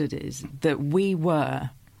never understood, is that we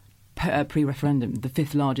were, pre-referendum, the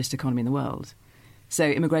 5th largest economy in the world. So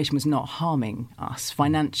immigration was not harming us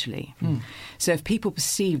financially. So if people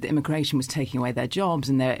perceived that immigration was taking away their jobs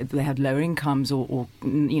and they had lower incomes or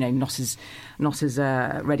not as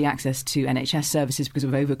ready access to NHS services because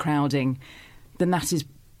of overcrowding, then that is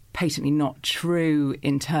patently not true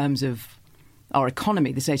in terms of our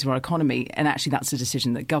economy, the state of our economy, and actually that's a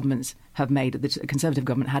decision that governments have made, that the Conservative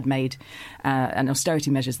government had made, and austerity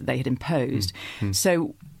measures that they had imposed.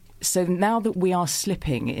 So now that we are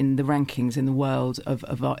slipping in the rankings in the world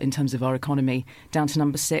in terms of our economy down to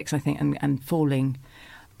number 6, I think, and falling,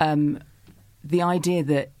 the idea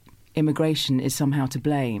that immigration is somehow to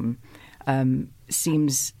blame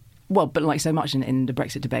seems... Well, but like so much in the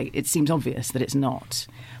Brexit debate, it seems obvious that it's not.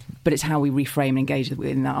 But it's how we reframe and engage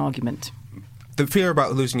in that argument. The fear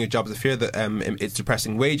about losing your job is the fear that it's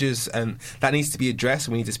depressing wages, and that needs to be addressed.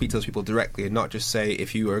 We need to speak to those people directly and not just say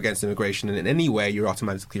if you are against immigration in any way you're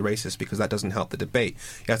automatically racist, because that doesn't help the debate.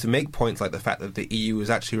 You have to make points like the fact that the EU has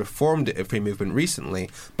actually reformed free movement recently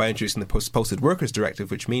by introducing the Posted Workers Directive,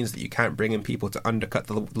 which means that you can't bring in people to undercut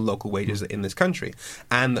the local wages in this country.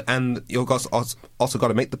 And you've also got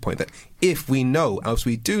to make the point that if we know, as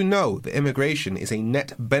we do know, that immigration is a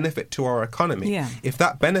net benefit to our economy, if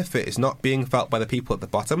that benefit is not being felt by the people at the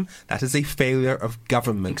bottom, that is a failure of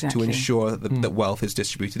government to ensure that wealth is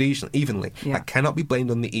distributed evenly. That cannot be blamed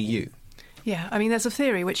on the EU. Yeah, I mean, there's a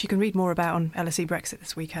theory which you can read more about on LSE Brexit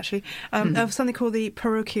this week, actually, of something called the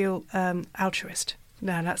parochial altruist.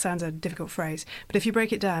 Now, that sounds a difficult phrase, but if you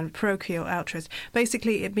break it down, parochial altruist,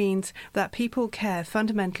 basically it means that people care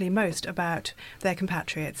fundamentally most about their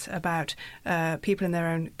compatriots, about people in their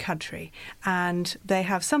own country, and they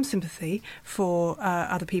have some sympathy for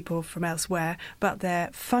other people from elsewhere, but their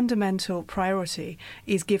fundamental priority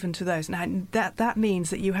is given to those. Now, that means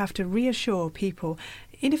that you have to reassure people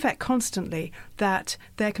in effect constantly that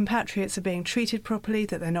their compatriots are being treated properly,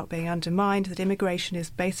 that they're not being undermined, that immigration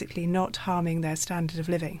is basically not harming their standard of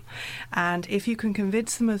living. And if you can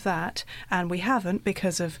convince them of that, and we haven't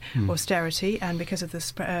because of austerity and because of the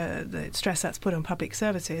stress that's put on public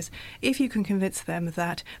services, if you can convince them of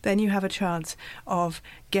that, then you have a chance of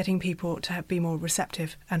getting people to be more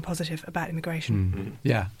receptive and positive about immigration.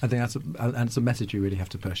 Yeah, I think that's a message you really have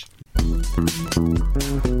to push.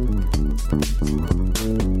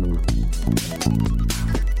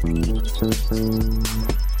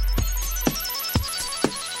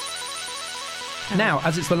 Now,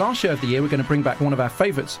 as it's the last show of the year, we're going to bring back one of our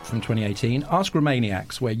favourites from 2018, Ask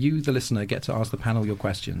Romaniacs, where you, the listener, get to ask the panel your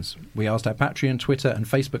questions. We asked our Patreon, Twitter and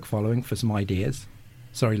Facebook following for some ideas.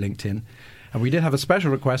 Sorry, LinkedIn. And we did have a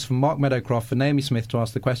special request from Mark Meadowcroft for Naomi Smith to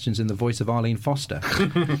ask the questions in the voice of Arlene Foster.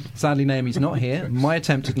 Sadly, Naomi's not here. My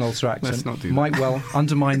attempt at an Ulster accent might well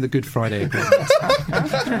undermine the Good Friday agreement.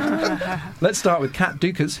 Let's start with Kat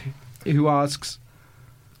Dukas, who asks...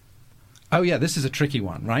 Oh, yeah, this is a tricky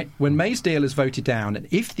one, right? When May's deal is voted down, and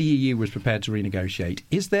if the EU was prepared to renegotiate,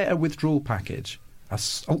 is there a withdrawal package, a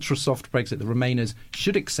ultra-soft Brexit that Remainers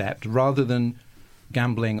should accept rather than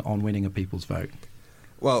gambling on winning a people's vote?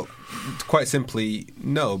 Well, quite simply,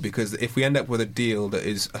 no, because if we end up with a deal that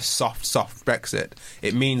is a soft Brexit,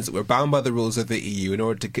 it means that we're bound by the rules of the EU in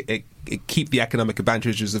order to keep the economic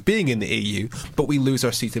advantages of being in the EU, but we lose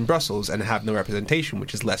our seat in Brussels and have no representation,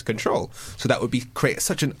 which is less control. So that would create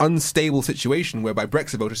such an unstable situation whereby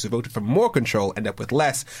Brexit voters who voted for more control end up with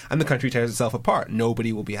less, and the country tears itself apart.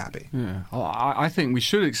 Nobody will be happy. Yeah. I think we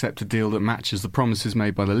should accept a deal that matches the promises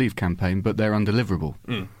made by the Leave campaign, but they're undeliverable.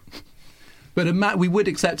 But we would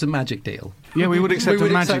accept a magic deal. Yeah, we would accept a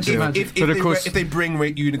magic deal. If they bring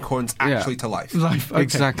unicorns actually to life. Okay.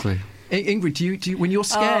 Exactly. Ingrid, do you when you're I'm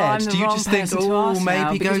scared, the do you wrong just think, person to ask now,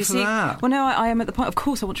 maybe because go you for see, that? Well, no, I am at the point. Of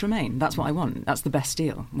course, I want to remain. That's what I want. That's the best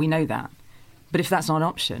deal. We know that. But if that's not an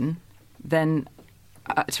option, then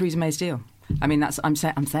Theresa May's deal. I mean, I'm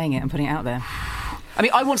saying it. I'm putting it out there. I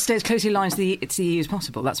mean, I want to stay as closely aligned to the EU as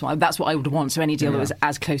possible. That's what I would want. So any deal that was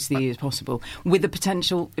as close to the EU as possible, with the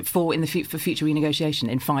potential for future renegotiation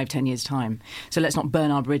in 5-10 years' time. So let's not burn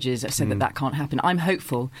our bridges so that can't happen. I'm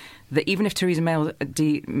hopeful that even if Theresa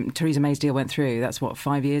May's deal went through, that's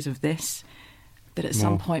 5 years of this. That at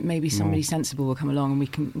some point maybe somebody sensible will come along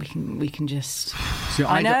and we can just. See,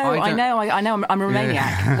 I know. I'm a Romaniac.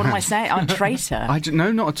 Yeah. What am I saying? I'm a traitor.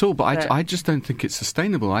 No, not at all. But I just don't think it's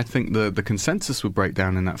sustainable. I think the consensus would break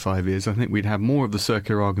down in that 5 years. I think we'd have more of the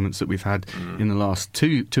circular arguments that we've had in the last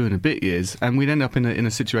two and a bit years, and we'd end up in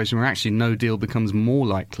a situation where actually no deal becomes more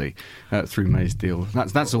likely through May's deal.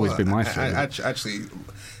 That's always been my theory. Actually.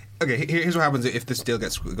 Okay, here's what happens if this deal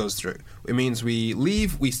goes through. It means we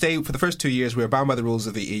leave, we stay for the first 2 years, we're bound by the rules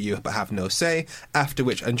of the EU but have no say, after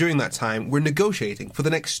which, and during that time, we're negotiating. For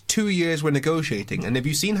the next 2 years, we're negotiating. And have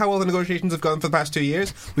you seen how well the negotiations have gone for the past 2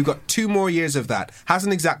 years? We've got 2 more years of that.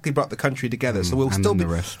 Hasn't exactly brought the country together, so we'll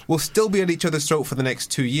still be at each other's throat for the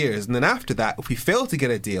next 2 years. And then after that, if we fail to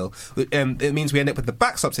get a deal, it means we end up with the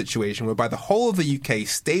backstop situation whereby the whole of the UK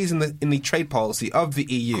stays in the trade policy of the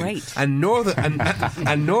EU. Great. And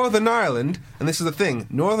Northern Ireland, and this is the thing,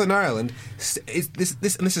 Northern Ireland is this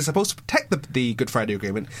is supposed to protect the Good Friday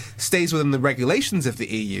Agreement, stays within the regulations of the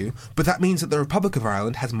EU, but that means that the Republic of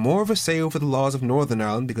Ireland has more of a say over the laws of Northern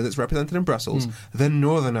Ireland because it's represented in Brussels than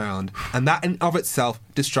Northern Ireland, and that in of itself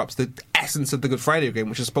disrupts the essence of the Good Friday Agreement,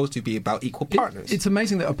 which is supposed to be about equal partners. It's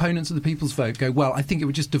amazing that opponents of the People's Vote go, well, I think it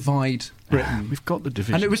would just divide Britain. We've got the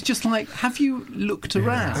division, and it was just like, have you looked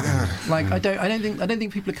around? Like, I don't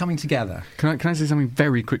think people are coming together. Can I say something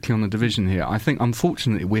very quickly on the division here? I think,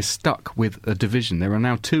 unfortunately, we're stuck with a division. There are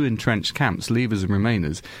now 2 entrenched camps, Leavers and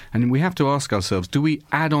Remainers, and we have to ask ourselves, do we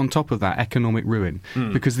add on top of that economic ruin?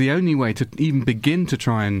 Because the only way to even begin to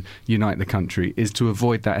try and unite the country is to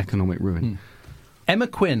avoid that economic ruin. Emma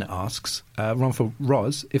Quinn asks, run for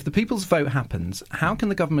Ros, if the People's Vote happens, how can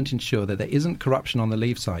the government ensure that there isn't corruption on the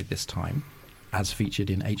Leave side this time, as featured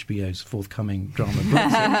in HBO's forthcoming drama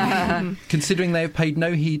Brexit, considering they have paid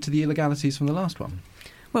no heed to the illegalities from the last one?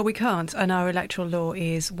 Well, we can't, and our electoral law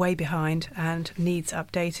is way behind and needs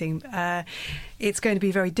updating. It's going to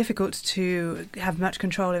be very difficult to have much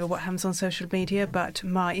control over what happens on social media, but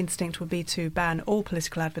my instinct would be to ban all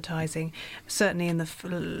political advertising, certainly in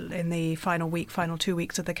the final 2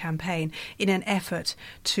 weeks of the campaign, in an effort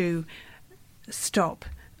to stop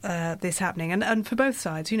this happening. And for both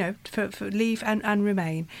sides, for Leave and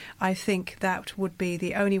Remain, I think that would be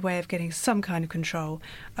the only way of getting some kind of control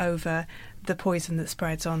over the poison that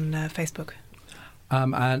spreads on Facebook.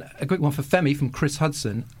 And a quick one for Femi from Chris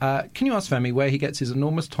Hudson. Can you ask Femi where he gets his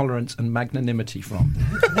enormous tolerance and magnanimity from?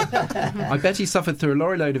 I bet he suffered through a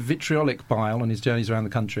lorry load of vitriolic bile on his journeys around the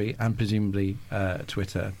country and presumably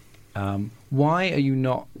Twitter. Why are you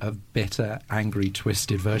not a bitter, angry,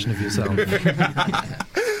 twisted version of yourself?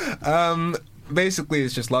 Basically,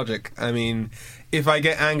 it's just logic. I mean, if I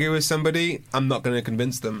get angry with somebody, I'm not going to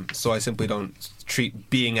convince them, so I simply don't treat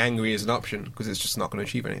being angry as an option because it's just not going to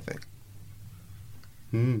achieve anything.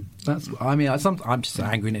 I'm just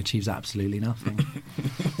angry and it achieves absolutely nothing.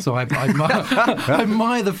 So I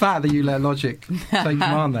admire the fact that you let logic take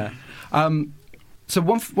command there. So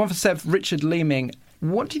one for Seb, Richard Leeming.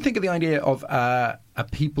 What do you think of the idea of a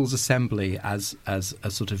People's Assembly as a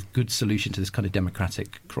sort of good solution to this kind of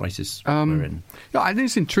democratic crisis we're in? Yeah, I think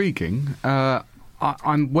it's intriguing.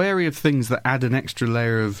 I'm wary of things that add an extra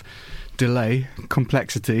layer of delay,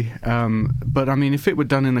 complexity. But I mean, if it were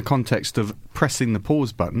done in the context of pressing the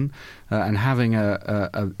pause button and having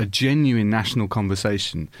a genuine national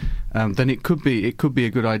conversation, then it could be a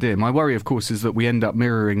good idea. My worry, of course, is that we end up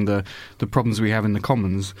mirroring the problems we have in the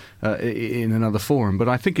Commons in another forum. But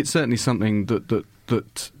I think it's certainly something that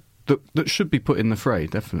should be put in the fray,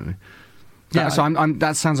 definitely. Yeah, so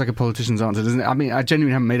that sounds like a politician's answer, doesn't it? I mean, I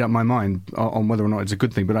genuinely haven't made up my mind on whether or not it's a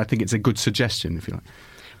good thing, but I think it's a good suggestion, if you like.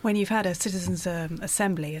 When you've had a citizens'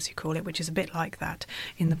 assembly, as you call it, which is a bit like that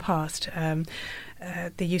in the past, the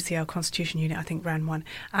UCL Constitution Unit, I think, ran one,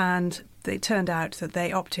 and it turned out that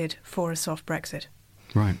they opted for a soft Brexit.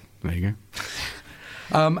 Right, there you go.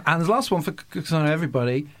 And the last one for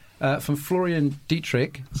everybody, from Florian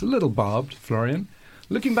Dietrich. It's a little barbed, Florian.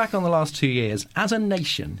 Looking back on the last 2 years, as a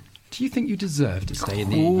nation, do you think you deserve to stay in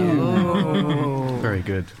the EU? Very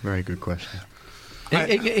good question.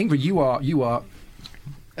 Ingrid, you are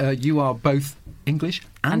you are both English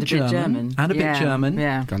and a bit German. And a bit German.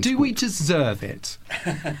 Yeah. Do we deserve it?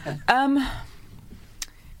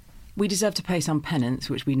 We deserve to pay some penance,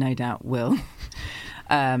 which we no doubt will.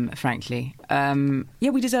 Frankly,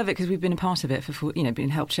 we deserve it because we've been a part of it been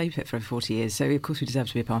helped shape it for 40 years. So of course we deserve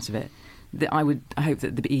to be a part of it. I hope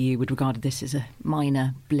that the EU would regard this as a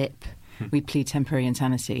minor blip. We'd plead temporary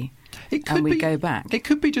insanity, and we'd go back. It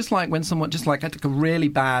could be just like when someone just like had a really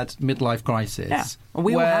bad midlife crisis. Yeah,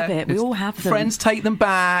 we all have it. We all have them. Friends take them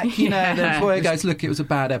back. The employer goes, "Look, it was a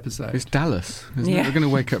bad episode." It's Dallas, isn't it? We're going to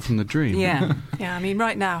wake up from the dream. Yeah, yeah. I mean,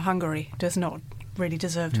 right now Hungary does not really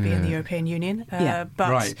deserve to be in the European Union.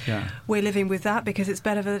 But we're living with that because it's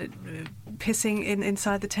better than pissing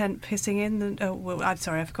inside the tent, pissing in. I'm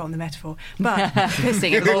sorry, I've forgotten the metaphor. But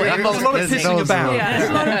pissing. There's a lot of pissing about. Yeah, there's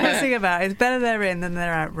a lot of pissing about. It's better they're in than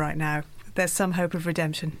they're out right now. There's some hope of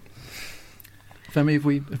redemption. Femi,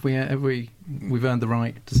 have we've earned the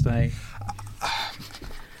right to stay?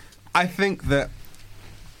 I think that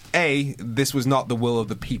this was not the will of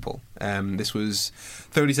the people. This was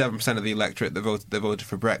 37% of the electorate that voted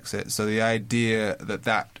for Brexit. So the idea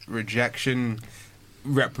that rejection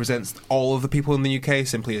represents all of the people in the UK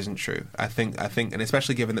simply isn't true. I think, and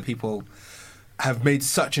especially given that people have made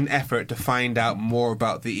such an effort to find out more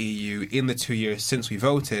about the EU in the 2 years since we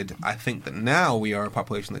voted, I think that now we are a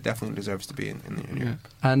population that definitely deserves to be in Europe.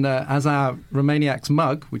 And as our Remainiacs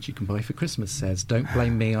mug, which you can buy for Christmas, says, "Don't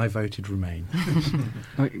blame me, I voted Remain."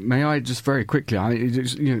 May I just very quickly?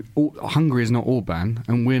 Hungary is not Orban,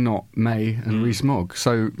 and we're not May and Rees-Mogg.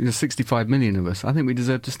 So 65 million of us. I think we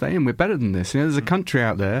deserve to stay in. We're better than this. There's a country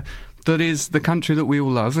out there that is the country that we all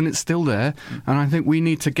love, and it's still there. And I think we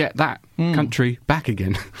need to get that country back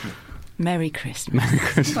again. Merry Christmas. Merry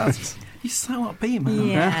Christmas. You're so upbeat, man.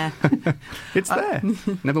 Yeah. It's there.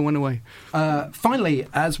 Never went away. Finally,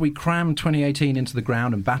 as we cram 2018 into the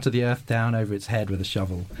ground and batter the earth down over its head with a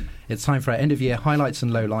shovel, it's time for our end-of-year highlights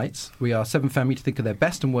and lowlights. We are 7 to think of their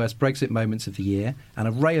best and worst Brexit moments of the year and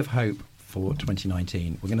a ray of hope for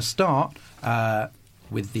 2019. We're going to start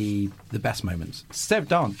with the best moments. Seb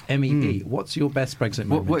Dant, MEP, what's your best Brexit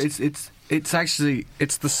moment? Well, it's actually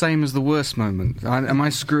the same as the worst moment. Am I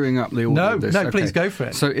screwing up the order of this? No, please go for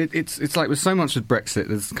it. So it's like with so much with Brexit,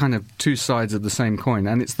 there's kind of two sides of the same coin,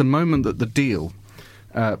 and it's the moment that the deal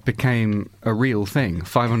became a real thing.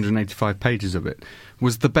 585 pages of it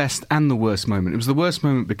was the best and the worst moment. It was the worst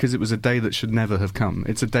moment because it was a day that should never have come.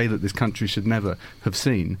 It's a day that this country should never have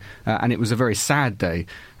seen. And it was a very sad day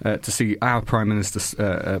to see our Prime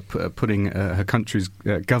Minister putting her country's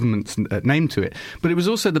government's name to it. But it was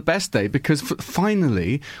also the best day because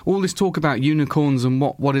finally, all this talk about unicorns and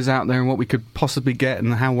what is out there and what we could possibly get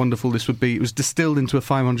and how wonderful this would be, it was distilled into a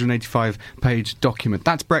 585-page document.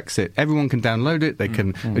 That's Brexit. Everyone can download it. They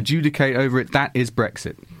can adjudicate over it. That is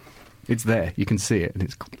Brexit. It's there. You can see it,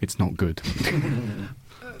 and it's not good.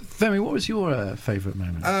 Femi, what was your favourite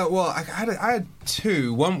moment? Well, I had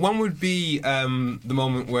two. One would be the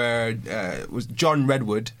moment where it was John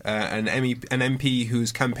Redwood, an MP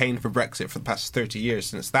who's campaigned for Brexit for the past 30 years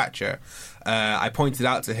since Thatcher. I pointed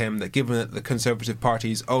out to him that given that the Conservative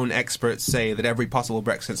Party's own experts say that every possible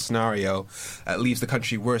Brexit scenario leaves the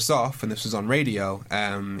country worse off, and this was on radio,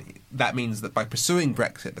 that means that by pursuing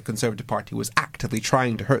Brexit, the Conservative Party was actively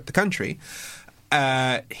trying to hurt the country.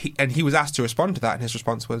 He was asked to respond to that, and his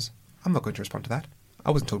response was, "I'm not going to respond to that.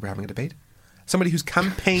 I wasn't told we're having a debate." Somebody who's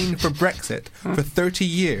campaigned for Brexit for 30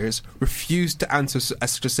 years refused to answer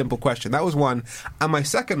such a simple question. That was one. And my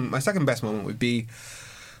second best moment would be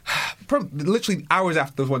literally hours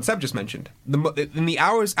after those ones Seb just mentioned. In the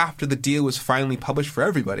hours after the deal was finally published for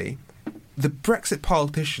everybody, the Brexit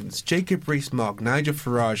politicians, Jacob Rees-Mogg, Nigel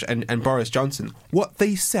Farage and Boris Johnson, what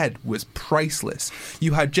they said was priceless.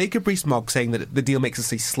 You had Jacob Rees-Mogg saying that the deal makes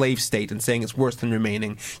us a slave state and saying it's worse than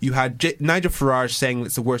remaining. You had Nigel Farage saying that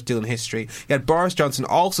it's the worst deal in history. You had Boris Johnson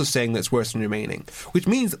also saying that it's worse than remaining. Which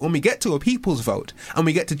means that when we get to a people's vote and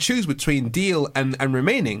we get to choose between deal and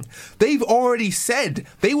remaining, they've already said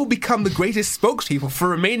they will become the greatest spokespeople for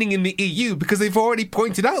remaining in the EU because they've already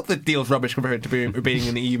pointed out that deal's rubbish compared to remaining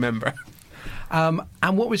an EU member.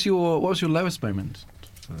 And what was your lowest moment,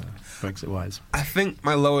 Brexit-wise? I think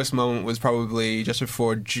my lowest moment was probably just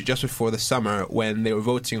before the summer when they were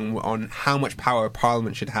voting on how much power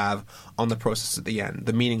Parliament should have on the process at the end,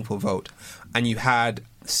 the meaningful vote, and you had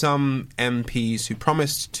some MPs who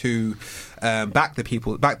promised to back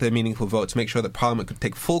the meaningful vote to make sure that Parliament could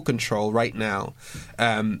take full control right now,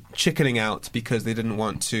 chickening out because they didn't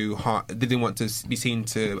want to be seen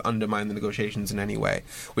to undermine the negotiations in any way,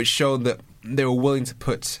 which showed that they were willing to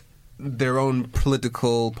put their own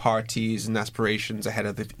political parties and aspirations ahead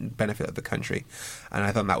of the benefit of the country. And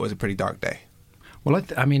I thought that was a pretty dark day. Well,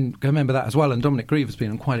 I mean, I remember that as well. And Dominic Grieve has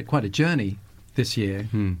been on quite a journey this year,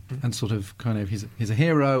 and sort of kind of he's a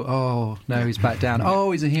hero. Oh no, he's back down.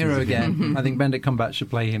 Oh, he's a hero again. I think Benedict Cumberbatch should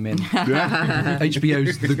play him in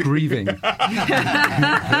HBO's The Grieving.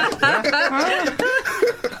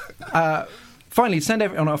 Finally, send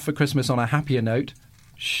everyone off for Christmas on a happier note.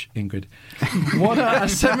 Shh, Ingrid. What are our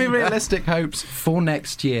semi-realistic hopes for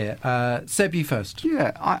next year? Seb, you first.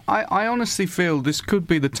 Yeah, I honestly feel this could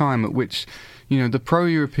be the time at which, the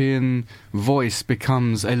pro-European voice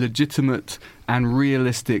becomes a legitimate and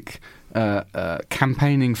realistic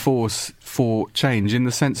campaigning force for change, in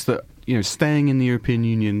the sense that, staying in the European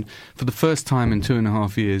Union for the first time in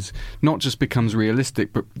 2.5 years not just becomes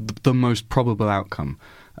realistic, but the most probable outcome.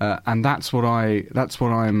 And that's what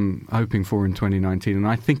I'm hoping for in 2019, and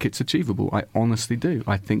I think it's achievable. I honestly do.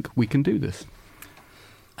 I think we can do this.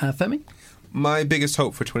 Femi? My biggest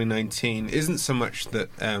hope for 2019 isn't so much that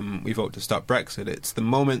we vote to stop Brexit. It's the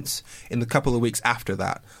moments in the couple of weeks after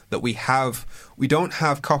that we don't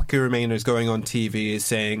have cocky Remainers going on TV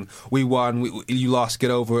saying, we won, you lost,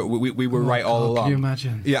 get over it, we were right all along. Can you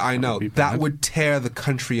imagine? Yeah, I know. That would tear the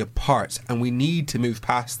country apart, and we need to move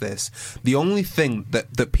past this. The only thing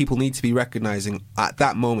that people need to be recognising at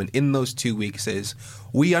that moment, in those 2 weeks, is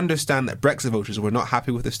we understand that Brexit voters were not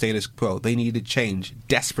happy with the status quo. They needed change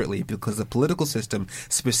desperately because the political system,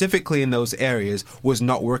 specifically in those areas, was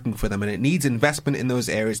not working for them, and it needs investment in those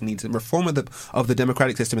areas. It needs a reform of the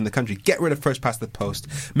democratic system in the country. Get rid of first past the post.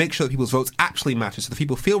 Make sure that people's votes actually matter, so that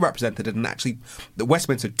people feel represented, and actually that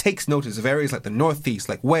Westminster takes notice of areas like the North East,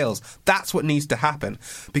 like Wales. That's what needs to happen.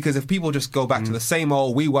 Because if people just go back to the same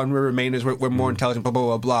old, we won, we're Remainers, we're more intelligent, blah,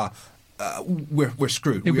 blah, blah, blah, we're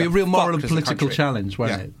screwed. It'll be a real moral and political challenge,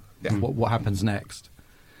 won't it? Yeah. What happens next?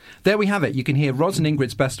 There we have it. You can hear Ros and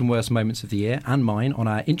Ingrid's best and worst moments of the year, and mine, on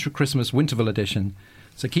our intra-Christmas Winterval edition.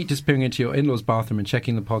 So keep disappearing into your in-laws' bathroom and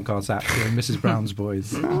checking the podcast app for Mrs. Brown's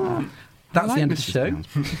Boys. That's the end of the show.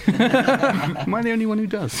 Am I the only one who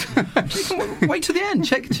does? Wait till the end.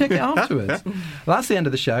 Check it afterwards. Well, that's the end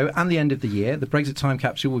of the show and the end of the year. The Brexit Time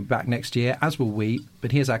Capsule will be back next year, as will we.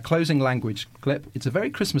 But here's our closing language clip. It's a very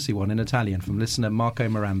Christmassy one in Italian from listener Marco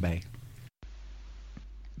Marambe.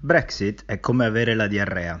 Brexit è come avere la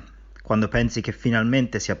diarrea. Quando pensi che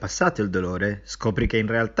finalmente sia passato il dolore, scopri che in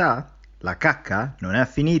realtà la cacca non è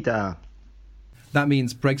finita. That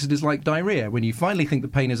means Brexit is like diarrhea. When you finally think the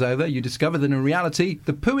pain is over, you discover that in reality,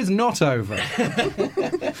 the poo is not over.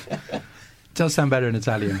 Does sound better in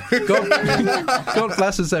Italian. God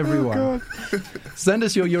bless us, everyone. Send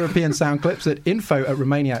us your European sound clips at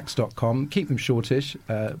info@romaniacs.com. Keep them shortish,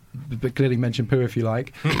 but clearly mention poo if you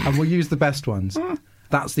like, and we'll use the best ones.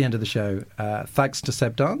 That's the end of the show. Thanks to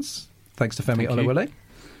Seb Dance. Thanks to Femi Olawole.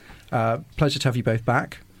 Pleasure to have you both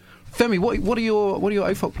back. Femi, what are your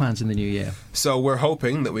OFOP plans in the new year? So we're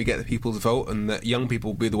hoping that we get the people's vote and that young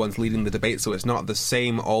people will be the ones leading the debate, so it's not the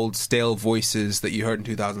same old stale voices that you heard in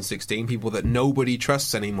 2016, people that nobody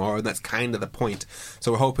trusts anymore, and that's kind of the point.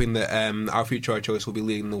 So we're hoping that Our Future, Our Choice will be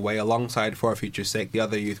leading the way alongside For Our Future's Sake, the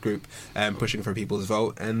other youth group, pushing for people's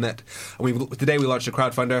vote. And that today we launched a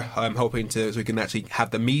crowdfunder. I'm hoping so we can actually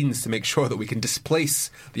have the means to make sure that we can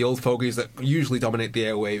displace the old fogies that usually dominate the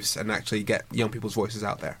airwaves and actually get young people's voices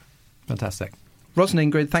out there. Fantastic. Ros and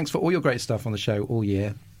Ingrid, thanks for all your great stuff on the show all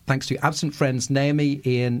year. Thanks to absent friends Naomi,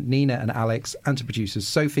 Ian, Nina and Alex, and to producers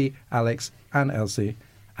Sophie, Alex and Elsie,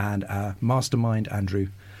 and our mastermind Andrew.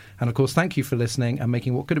 And of course, thank you for listening and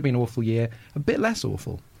making what could have been an awful year a bit less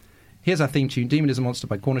awful. Here's our theme tune, Demon is a Monster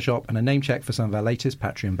by Corner Shop, and a name check for some of our latest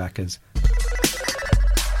Patreon backers.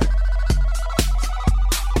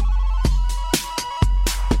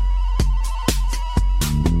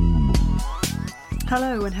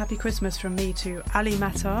 Hello and happy Christmas from me to Ali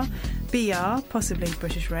Matar, BR, possibly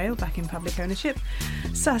British Rail, back in public ownership,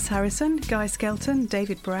 Sass Harrison, Guy Skelton,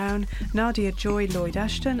 David Brown, Nadia Joy, Lloyd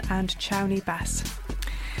Ashton and Chowny Bass.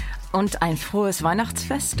 Und ein frohes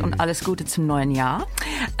Weihnachtsfest und alles Gute zum neuen Jahr.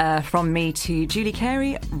 From me to Julie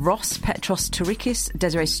Carey, Ross Petros Tourikis,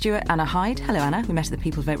 Desiree Stewart, Anna Hyde. Hello, Anna. We met at the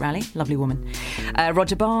People Vote rally. Lovely woman.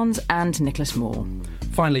 Roger Barnes and Nicholas Moore.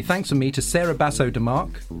 Finally, thanks from me to Sarah Basso-DeMarc,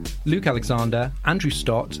 Luke Alexander, Andrew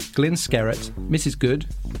Stott, Glyn Skerritt, Mrs. Good,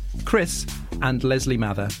 Chris and Leslie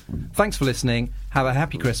Mather. Thanks for listening. Have a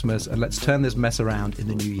happy Christmas and let's turn this mess around in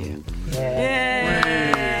the new year. Yay!